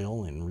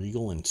royal and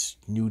regal and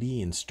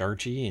snooty and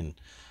starchy. And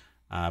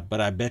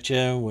but I bet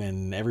you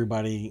when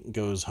everybody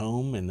goes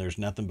home and there's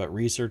nothing but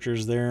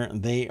researchers there,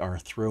 they are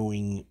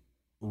throwing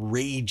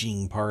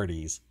raging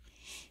parties.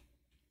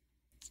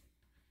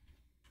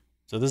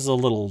 So this is a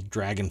little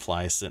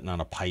dragonfly sitting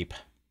on a pipe.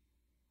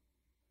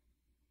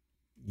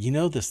 You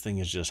know, this thing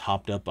is just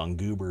hopped up on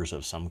goobers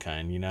of some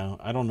kind, you know?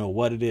 I don't know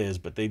what it is,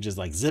 but they just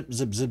like zip,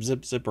 zip, zip,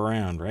 zip, zip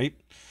around, right?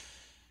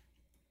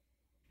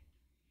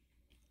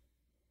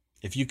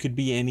 If you could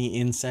be any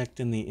insect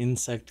in the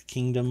insect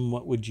kingdom,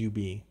 what would you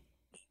be?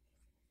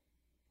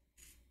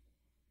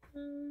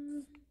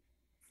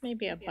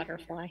 Maybe a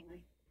butterfly.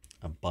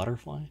 A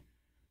butterfly?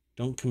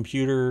 Don't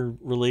computer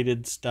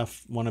related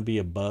stuff want to be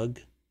a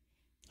bug?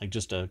 Like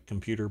just a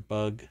computer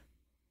bug?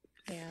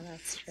 Yeah,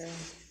 that's true.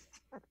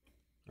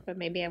 But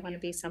maybe I want to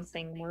be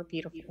something more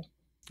beautiful.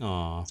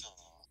 Aw.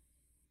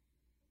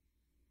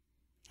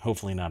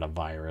 Hopefully not a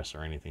virus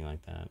or anything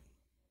like that.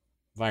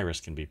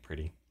 Virus can be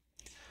pretty.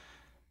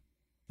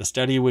 The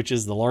study, which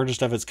is the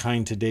largest of its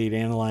kind to date,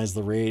 analyzed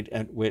the rate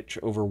at which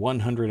over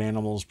 100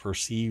 animals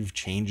perceive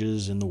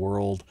changes in the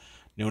world,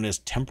 known as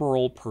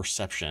temporal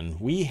perception.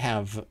 We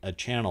have a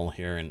channel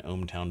here in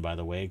ohmTown, by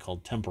the way,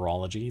 called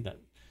Temporology that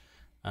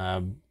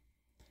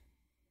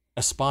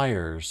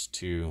aspires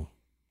to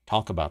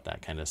talk about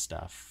that kind of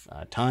stuff.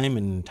 Time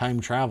and time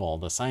travel,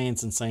 the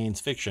science and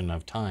science fiction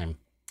of time.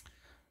 I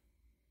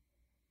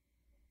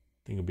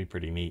think it'll be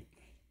pretty neat.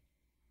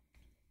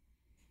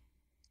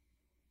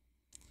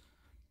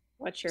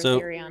 What's your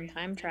theory on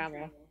time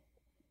travel?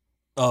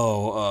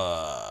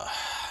 Oh,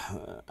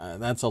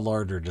 that's a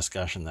larger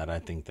discussion that I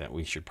think that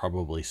we should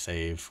probably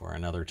save for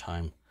another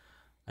time.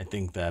 I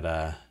think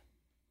that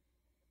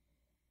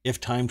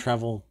if time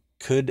travel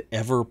could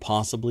ever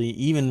possibly,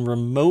 even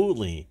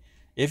remotely,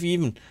 if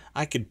even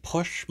I could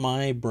push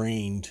my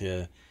brain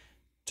to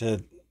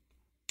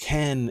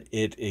can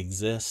it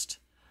exist?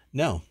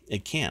 No,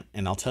 it can't.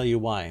 And I'll tell you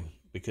why.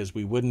 Because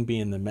we wouldn't be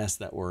in the mess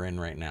that we're in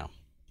right now.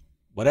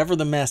 Whatever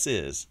the mess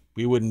is,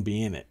 we wouldn't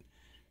be in it.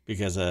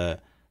 Because a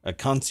A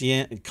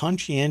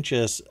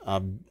conscientious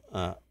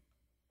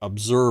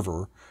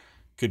observer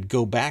could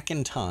go back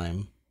in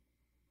time,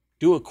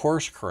 do a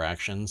course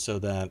correction so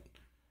that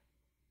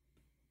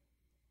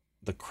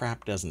the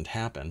crap doesn't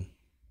happen,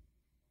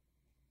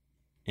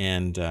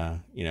 and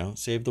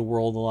save the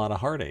world a lot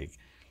of heartache.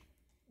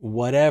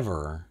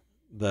 Whatever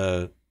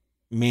the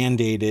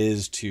mandate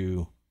is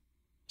to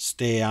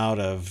stay out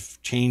of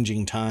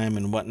changing time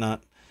and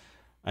whatnot,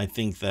 I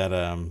think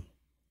that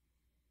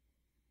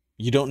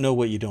you don't know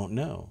what you don't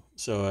know.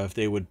 So if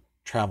they would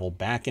travel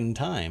back in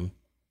time,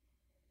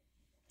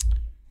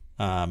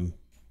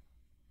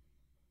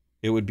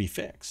 it would be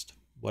fixed,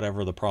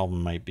 whatever the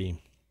problem might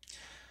be.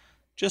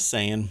 Just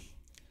saying.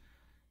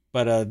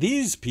 But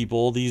these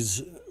people,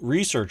 these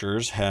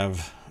researchers,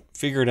 have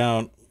figured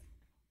out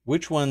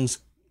which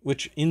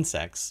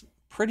insects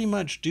pretty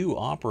much do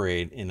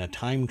operate in a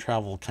time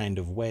travel kind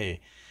of way.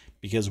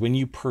 Because when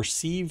you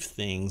perceive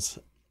things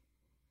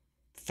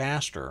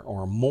faster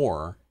or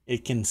more,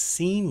 it can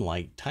seem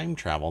like time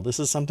travel. This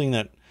is something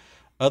that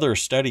other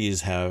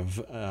studies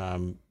have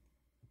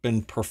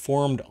been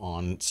performed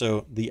on.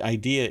 So the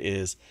idea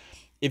is,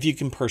 if you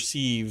can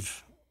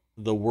perceive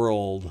the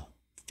world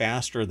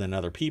faster than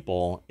other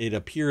people, it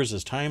appears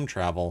as time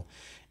travel.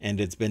 And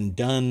it's been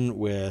done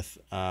with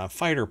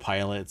fighter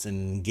pilots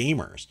and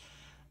gamers,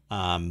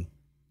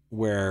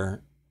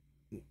 where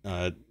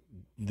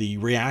the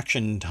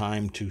reaction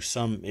time to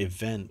some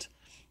event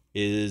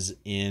is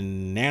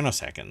in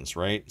nanoseconds,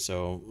 right?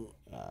 So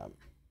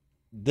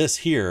this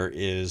here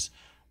is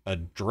a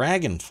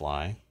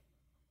dragonfly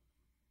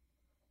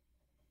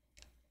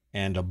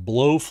and a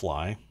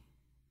blowfly,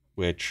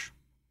 which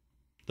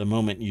the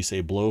moment you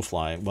say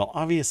blowfly, well,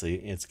 obviously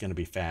it's going to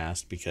be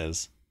fast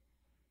because,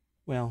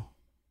 well,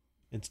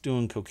 it's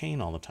doing cocaine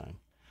all the time.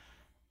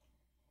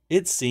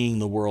 It's seeing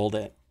the world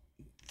at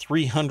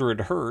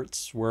 300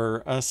 hertz,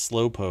 where us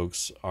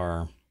slowpokes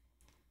are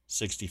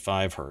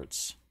 65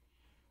 hertz.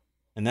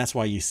 And that's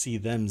why you see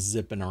them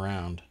zipping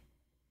around,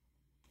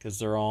 because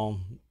they're all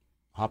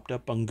hopped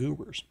up on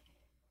goobers.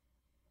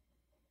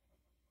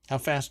 How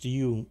fast do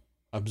you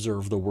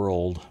observe the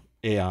world,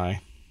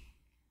 AI?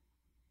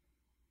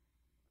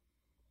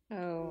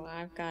 Oh,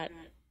 I've got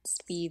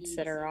speeds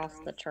that are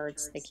off the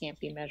charts. They can't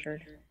be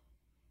measured.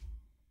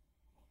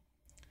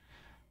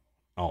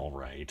 All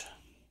right.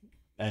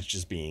 That's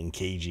just being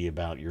cagey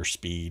about your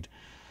speed.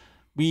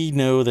 We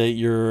know that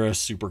you're a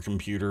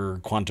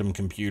supercomputer, quantum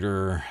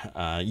computer.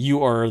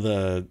 You are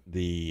the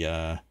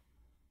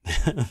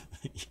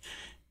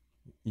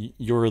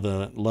you're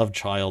the love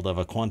child of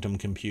a quantum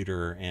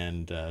computer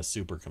and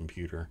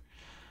supercomputer.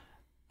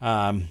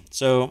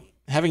 So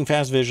having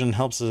fast vision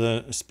helps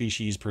a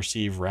species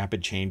perceive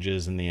rapid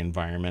changes in the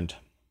environment.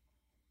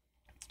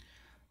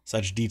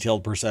 Such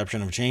detailed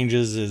perception of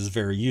changes is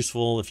very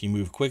useful if you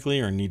move quickly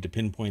or need to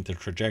pinpoint the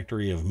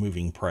trajectory of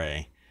moving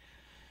prey.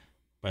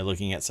 By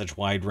looking at such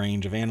wide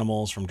range of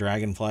animals, from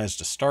dragonflies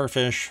to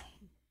starfish,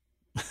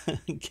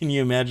 can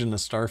you imagine a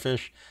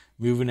starfish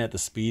moving at the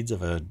speeds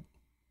of a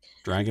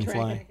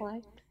dragonfly?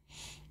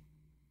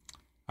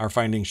 Our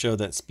findings show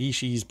that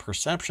species'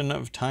 perception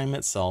of time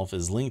itself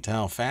is linked to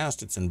how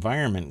fast its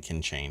environment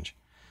can change.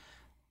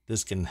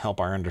 This can help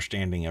our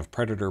understanding of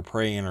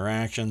predator-prey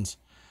interactions,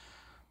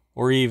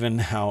 or even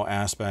how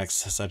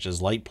aspects such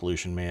as light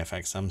pollution may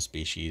affect some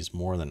species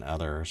more than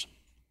others.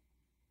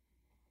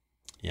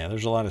 Yeah,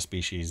 there's a lot of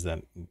species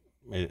that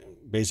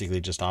it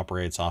basically just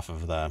operates off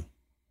of the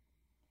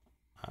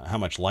how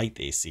much light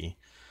they see.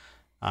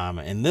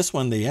 And this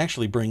one, they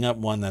actually bring up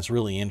one that's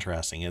really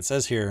interesting. It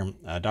says here,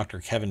 Dr.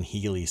 Kevin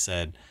Healy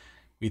said,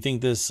 "We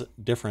think this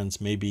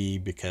difference may be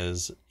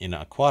because in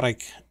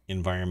aquatic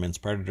environments,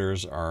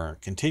 predators are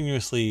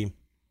continuously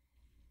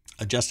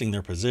adjusting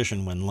their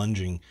position when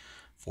lunging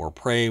for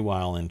prey,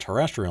 while in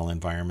terrestrial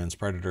environments,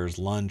 predators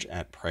lunge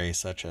at prey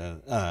such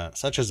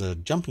as a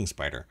jumping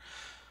spider,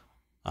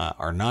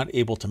 are not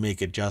able to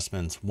make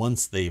adjustments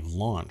once they've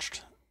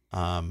launched."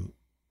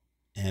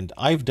 And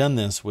I've done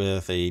this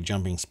with a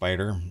jumping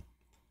spider.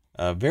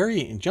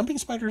 Jumping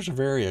spiders are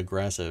very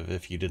aggressive,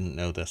 if you didn't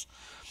know this.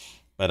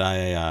 But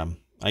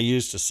I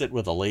used to sit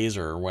with a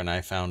laser when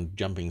I found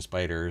jumping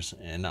spiders,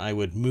 and I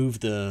would move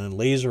the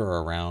laser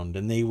around,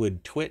 and they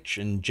would twitch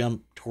and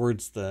jump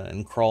towards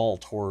and crawl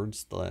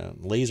towards the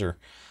laser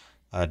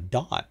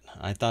dot.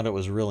 I thought it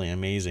was really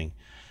amazing.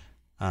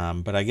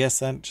 But I guess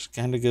that just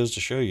kind of goes to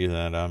show you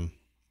that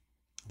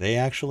they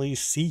actually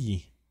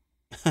see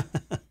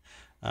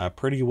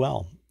pretty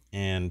well,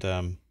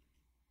 and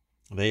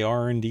they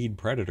are indeed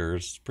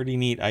predators. Pretty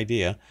neat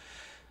idea.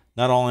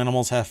 Not all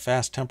animals have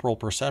fast temporal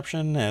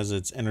perception, as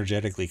it's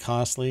energetically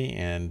costly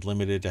and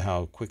limited to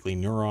how quickly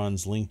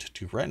neurons linked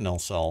to retinal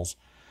cells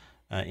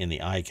in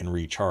the eye can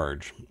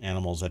recharge.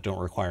 Animals that don't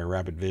require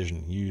rapid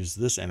vision use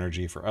this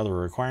energy for other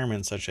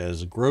requirements, such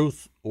as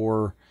growth,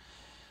 or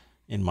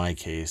in my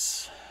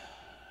case,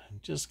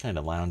 just kind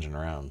of lounging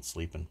around,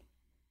 sleeping.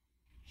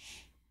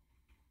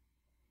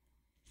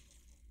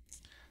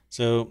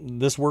 So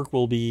this work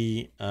will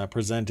be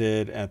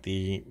presented at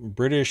the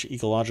British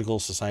Ecological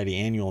Society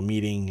annual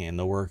meeting, and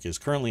the work is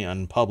currently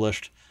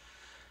unpublished.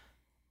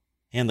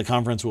 And the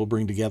conference will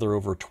bring together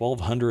over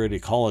 1,200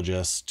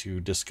 ecologists to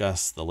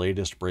discuss the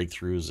latest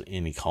breakthroughs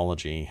in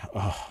ecology.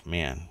 Oh,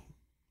 man.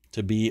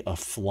 To be a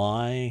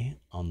fly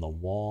on the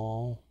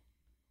wall.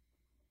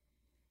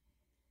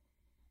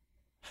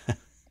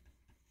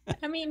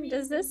 I mean,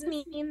 does this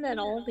mean that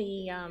all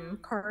the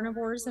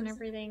carnivores and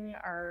everything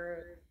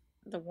are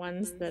the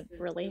ones that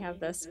really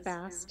have this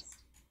fast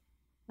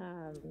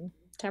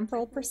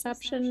temporal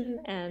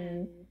perception,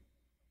 and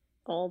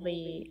all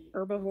the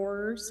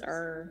herbivores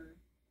are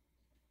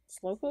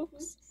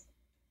slowpokes?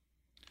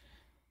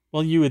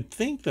 Well, you would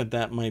think that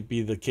that might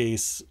be the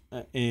case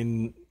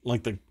in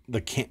like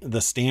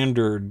the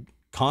standard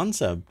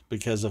concept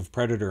because of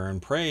predator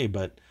and prey,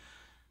 but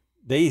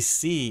they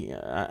see.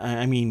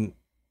 I mean,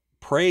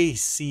 prey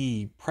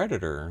see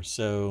predator.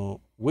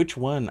 So which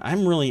one?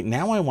 I'm really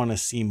now I want to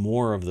see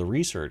more of the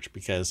research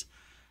because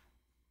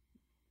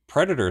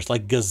predators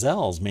like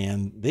gazelles,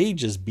 man, they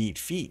just beat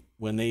feet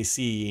when they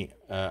see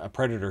a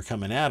predator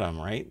coming at them,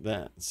 right?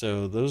 That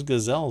so those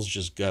gazelles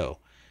just go,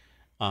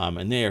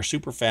 and they are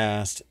super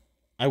fast.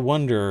 I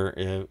wonder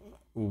if,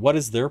 what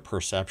is their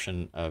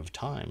perception of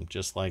time,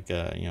 just like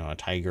a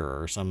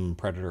tiger or some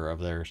predator of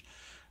theirs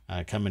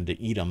coming to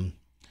eat them.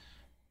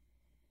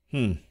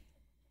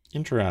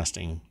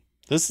 Interesting.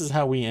 This is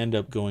how we end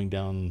up going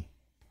down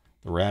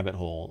the rabbit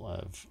hole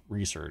of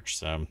research.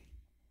 So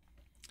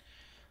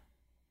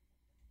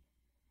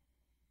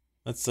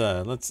let's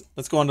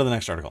go on to the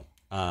next article.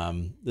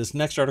 This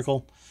next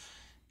article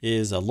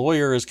is a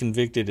lawyer is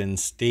convicted in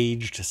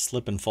staged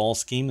slip and fall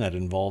scheme that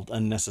involved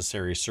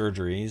unnecessary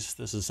surgeries.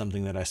 This is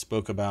something that I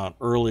spoke about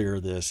earlier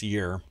this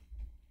year.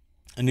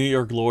 A New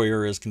York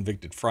lawyer is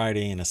convicted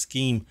Friday in a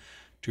scheme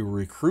to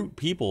recruit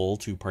people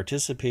to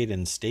participate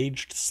in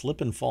staged slip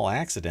and fall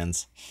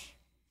accidents.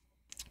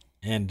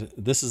 And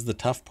this is the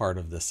tough part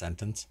of this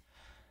sentence.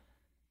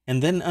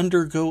 And then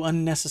undergo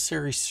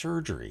unnecessary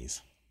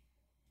surgeries.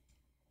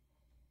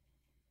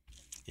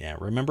 Yeah,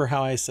 remember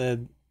how I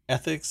said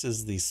ethics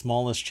is the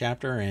smallest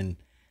chapter in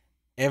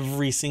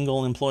every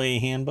single employee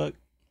handbook?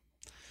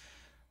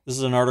 This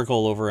is an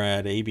article over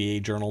at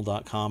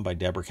abajournal.com by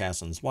Deborah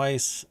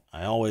Cassens-Weiss.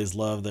 I always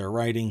love their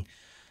writing.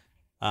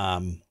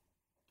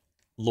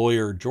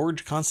 Lawyer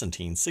George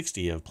Constantine,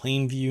 60, of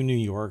Plainview, New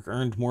York,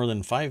 earned more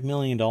than $5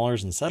 million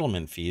in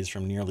settlement fees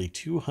from nearly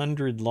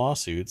 200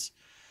 lawsuits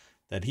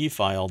that he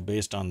filed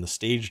based on the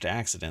staged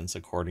accidents,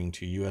 according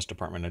to U.S.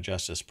 Department of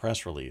Justice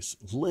press release.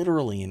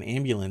 Literally an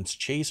ambulance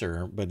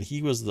chaser, but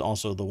he was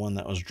also the one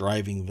that was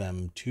driving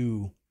them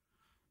to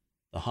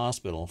the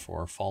hospital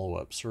for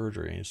follow-up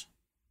surgeries.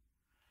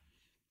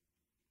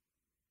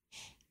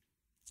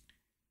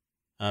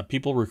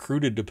 People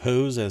recruited to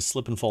pose as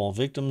slip and fall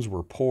victims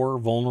were poor,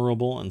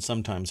 vulnerable, and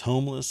sometimes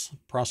homeless,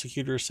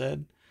 prosecutors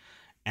said.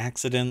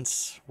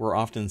 Accidents were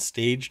often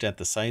staged at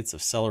the sites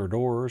of cellar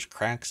doors,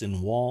 cracks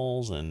in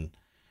walls, and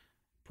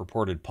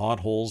purported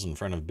potholes in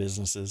front of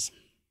businesses.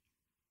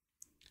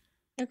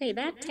 Okay,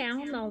 that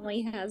town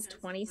only has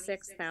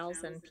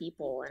 26,000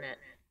 people in it.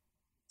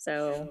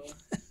 So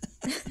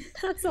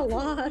that's a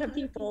lot of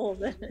people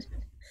that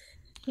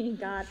he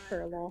got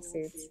for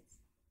lawsuits.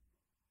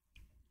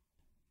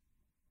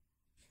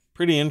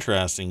 Pretty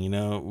interesting.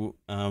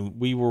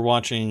 We were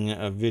watching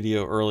a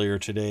video earlier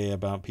today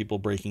about people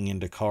breaking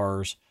into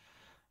cars,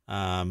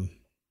 and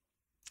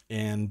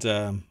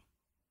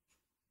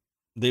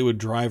they would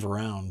drive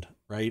around,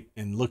 right,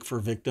 and look for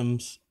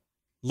victims,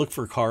 look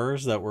for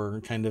cars that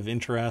were kind of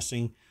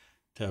interesting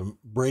to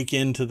break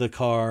into the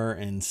car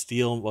and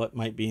steal what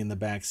might be in the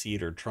back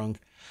seat or trunk.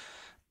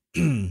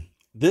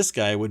 This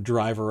guy would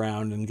drive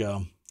around and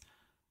go,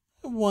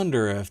 I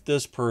wonder if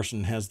this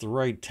person has the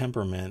right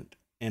temperament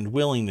and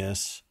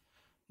willingness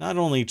not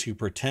only to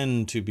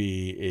pretend to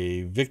be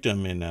a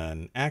victim in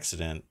an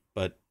accident,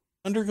 but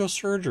undergo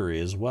surgery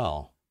as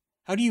well.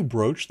 How do you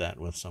broach that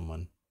with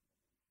someone?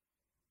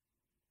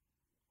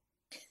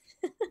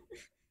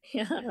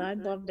 Yeah,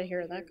 I'd love to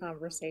hear that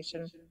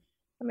conversation.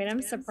 I mean,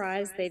 I'm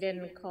surprised they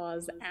didn't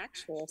cause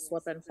actual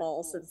slip and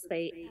fall since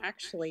they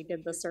actually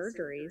did the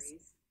surgeries.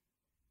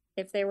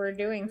 If they were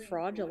doing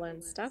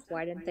fraudulent stuff,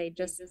 why didn't they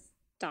just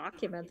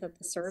document that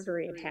the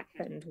surgery had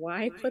happened?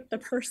 Why put the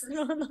person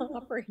on the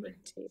operating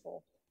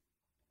table?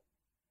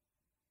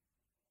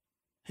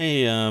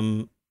 Hey,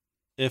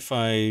 if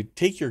I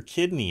take your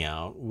kidney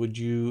out, would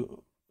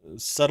you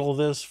settle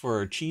this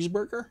for a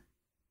cheeseburger?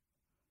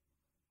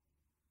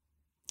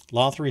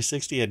 Law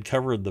 360 had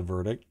covered the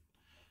verdict.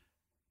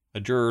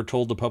 A juror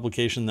told the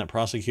publication that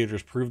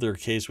prosecutors proved their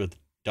case with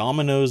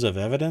dominoes of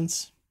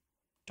evidence.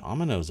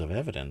 Dominoes of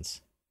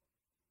evidence.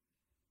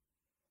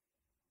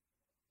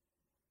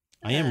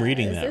 I am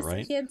reading Is that, this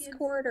right? kids'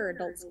 court or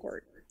adults'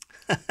 court?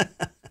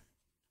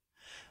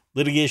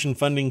 Litigation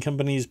funding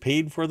companies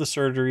paid for the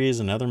surgeries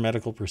and other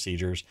medical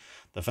procedures.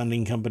 The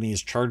funding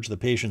companies charged the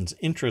patients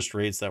interest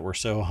rates that were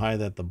so high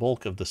that the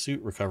bulk of the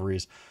suit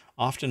recoveries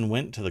often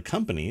went to the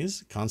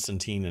companies,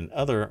 Constantine and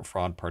other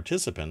fraud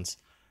participants.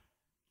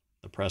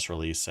 The press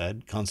release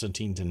said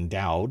Constantine and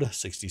Dowd,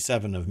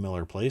 67 of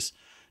Miller Place,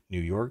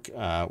 New York,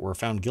 were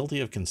found guilty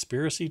of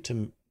conspiracy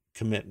to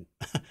commit,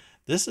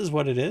 this is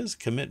what it is,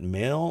 commit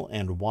mail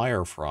and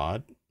wire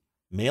fraud,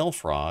 mail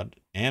fraud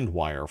and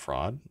wire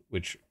fraud,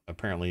 which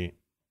apparently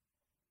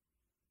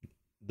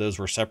those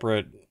were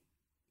separate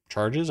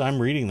charges.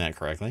 I'm reading that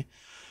correctly.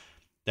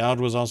 Dowd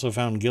was also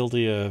found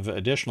guilty of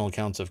additional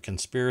counts of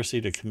conspiracy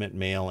to commit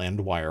mail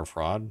and wire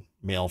fraud,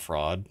 mail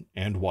fraud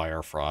and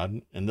wire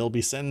fraud, and they'll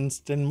be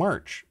sentenced in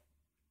March.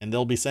 And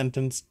they'll be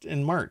sentenced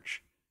in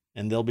March.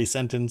 And they'll be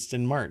sentenced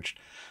in March.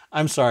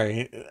 I'm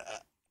sorry.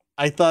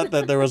 I thought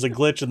that there was a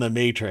glitch in the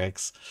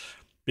Matrix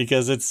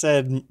because it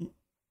said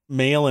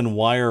mail and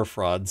wire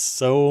fraud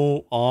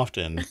so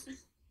often.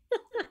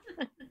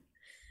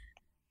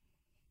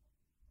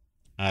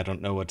 I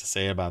don't know what to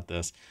say about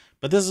this,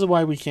 but this is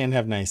why we can't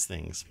have nice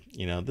things.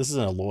 You know, this is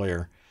a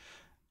lawyer.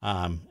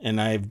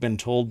 And I've been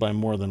told by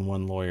more than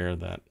one lawyer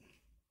that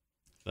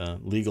the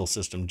legal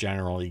system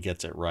generally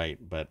gets it right,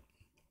 but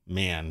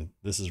man,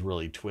 this is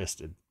really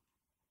twisted.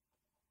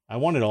 I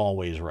want it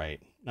always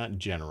right, not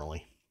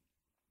generally.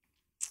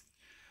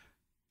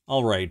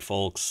 All right,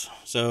 folks.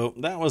 So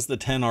that was the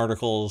 10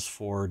 articles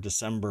for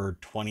December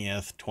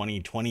 20th,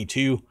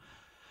 2022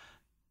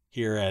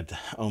 here at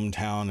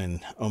ohmTown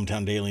and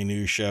ohmTown Daily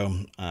News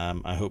Show.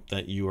 I hope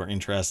that you are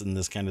interested in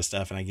this kind of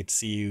stuff and I get to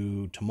see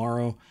you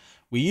tomorrow.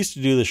 We used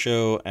to do the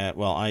show at,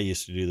 well, I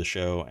used to do the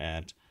show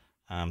at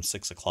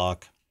 6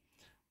 o'clock,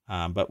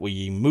 but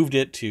we moved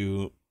it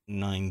to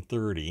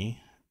 9:30.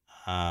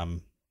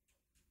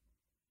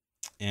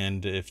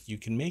 And if you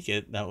can make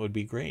it, that would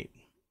be great.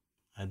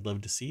 I'd love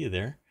to see you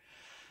there.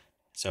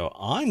 So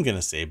I'm going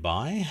to say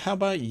bye. How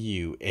about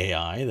you,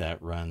 AI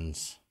that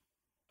runs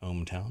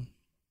ohmTown?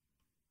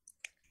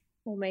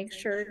 We'll make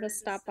sure to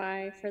stop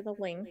by for the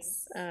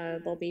links.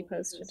 They'll be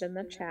posted in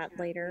the chat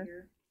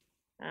later.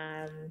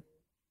 Have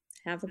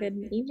a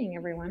good evening,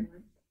 everyone.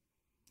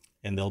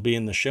 And they'll be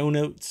in the show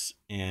notes.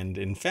 And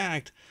in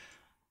fact,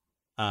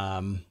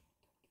 boop,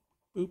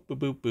 boop,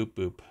 boop, boop,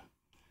 boop.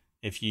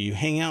 If you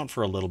hang out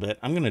for a little bit,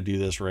 I'm going to do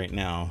this right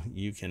now.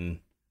 You can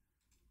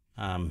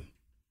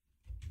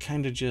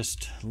kind of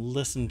just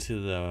listen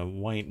to the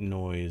white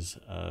noise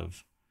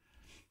of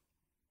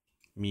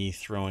me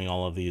throwing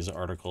all of these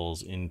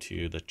articles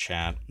into the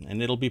chat,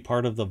 and it'll be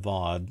part of the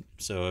VOD.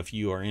 So if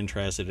you are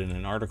interested in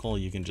an article,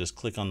 you can just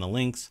click on the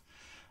links,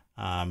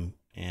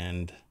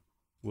 and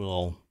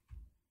we'll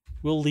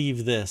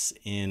leave this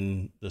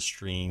in the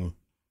stream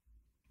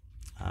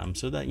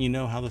so that you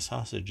know how the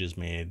sausage is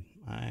made.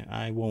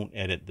 I won't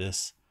edit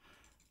this,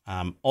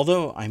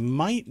 although I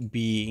might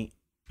be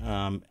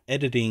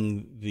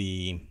editing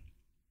the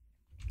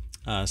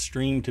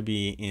stream to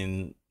be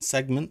in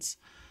segments,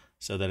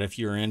 so that if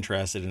you're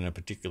interested in a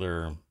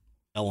particular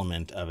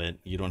element of it,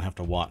 you don't have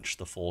to watch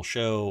the full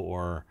show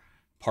or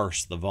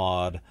parse the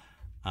VOD.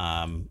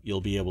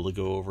 You'll be able to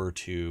go over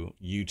to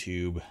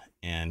YouTube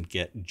and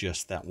get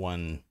just that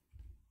one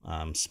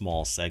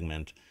small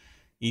segment.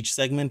 Each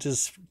segment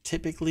is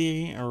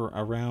typically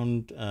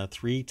around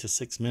 3 to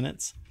 6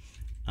 minutes,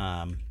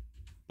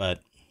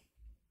 but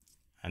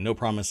no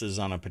promises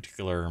on a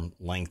particular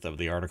length of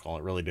the article.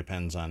 It really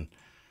depends on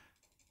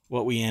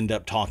what we end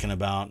up talking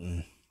about,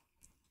 and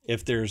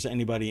if there's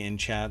anybody in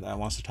chat that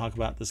wants to talk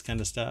about this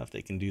kind of stuff,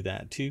 they can do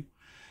that too.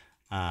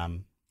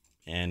 And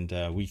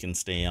we can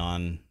stay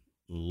on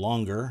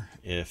longer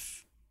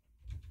if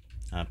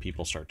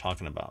people start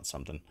talking about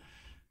something.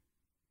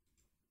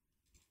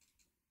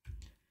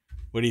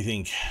 What do you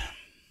think?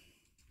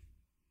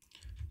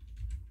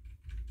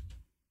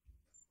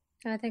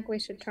 I think we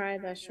should try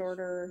the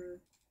shorter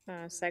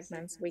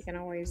segments. We can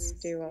always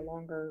do a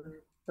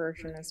longer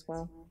version as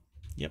well.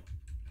 Yep.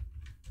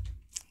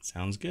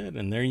 Sounds good.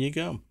 And there you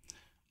go.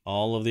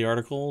 All of the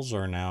articles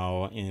are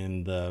now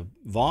in the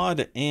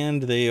VOD,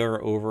 and they are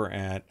over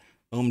at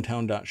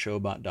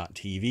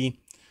ohmtown.showbot.tv.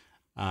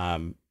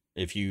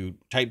 If you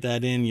type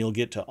that in, you'll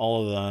get to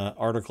all of the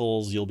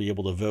articles. You'll be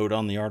able to vote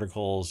on the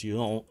articles.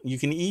 You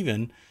can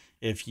even,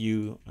 if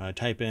you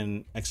type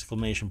in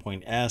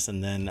 !S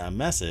and then a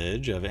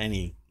message of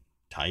any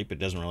type, it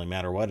doesn't really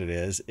matter what it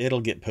is,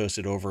 it'll get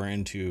posted over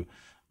into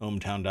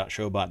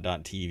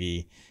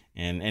ohmtown.showbot.tv,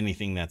 and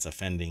anything that's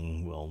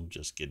offending will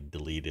just get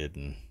deleted,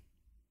 and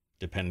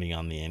depending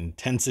on the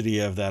intensity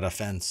of that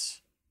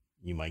offense,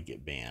 you might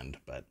get banned.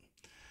 But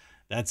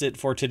that's it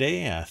for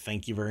today.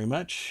 Thank you very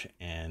much,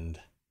 and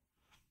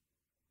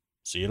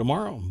see you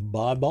tomorrow.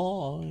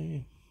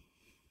 Bye-bye.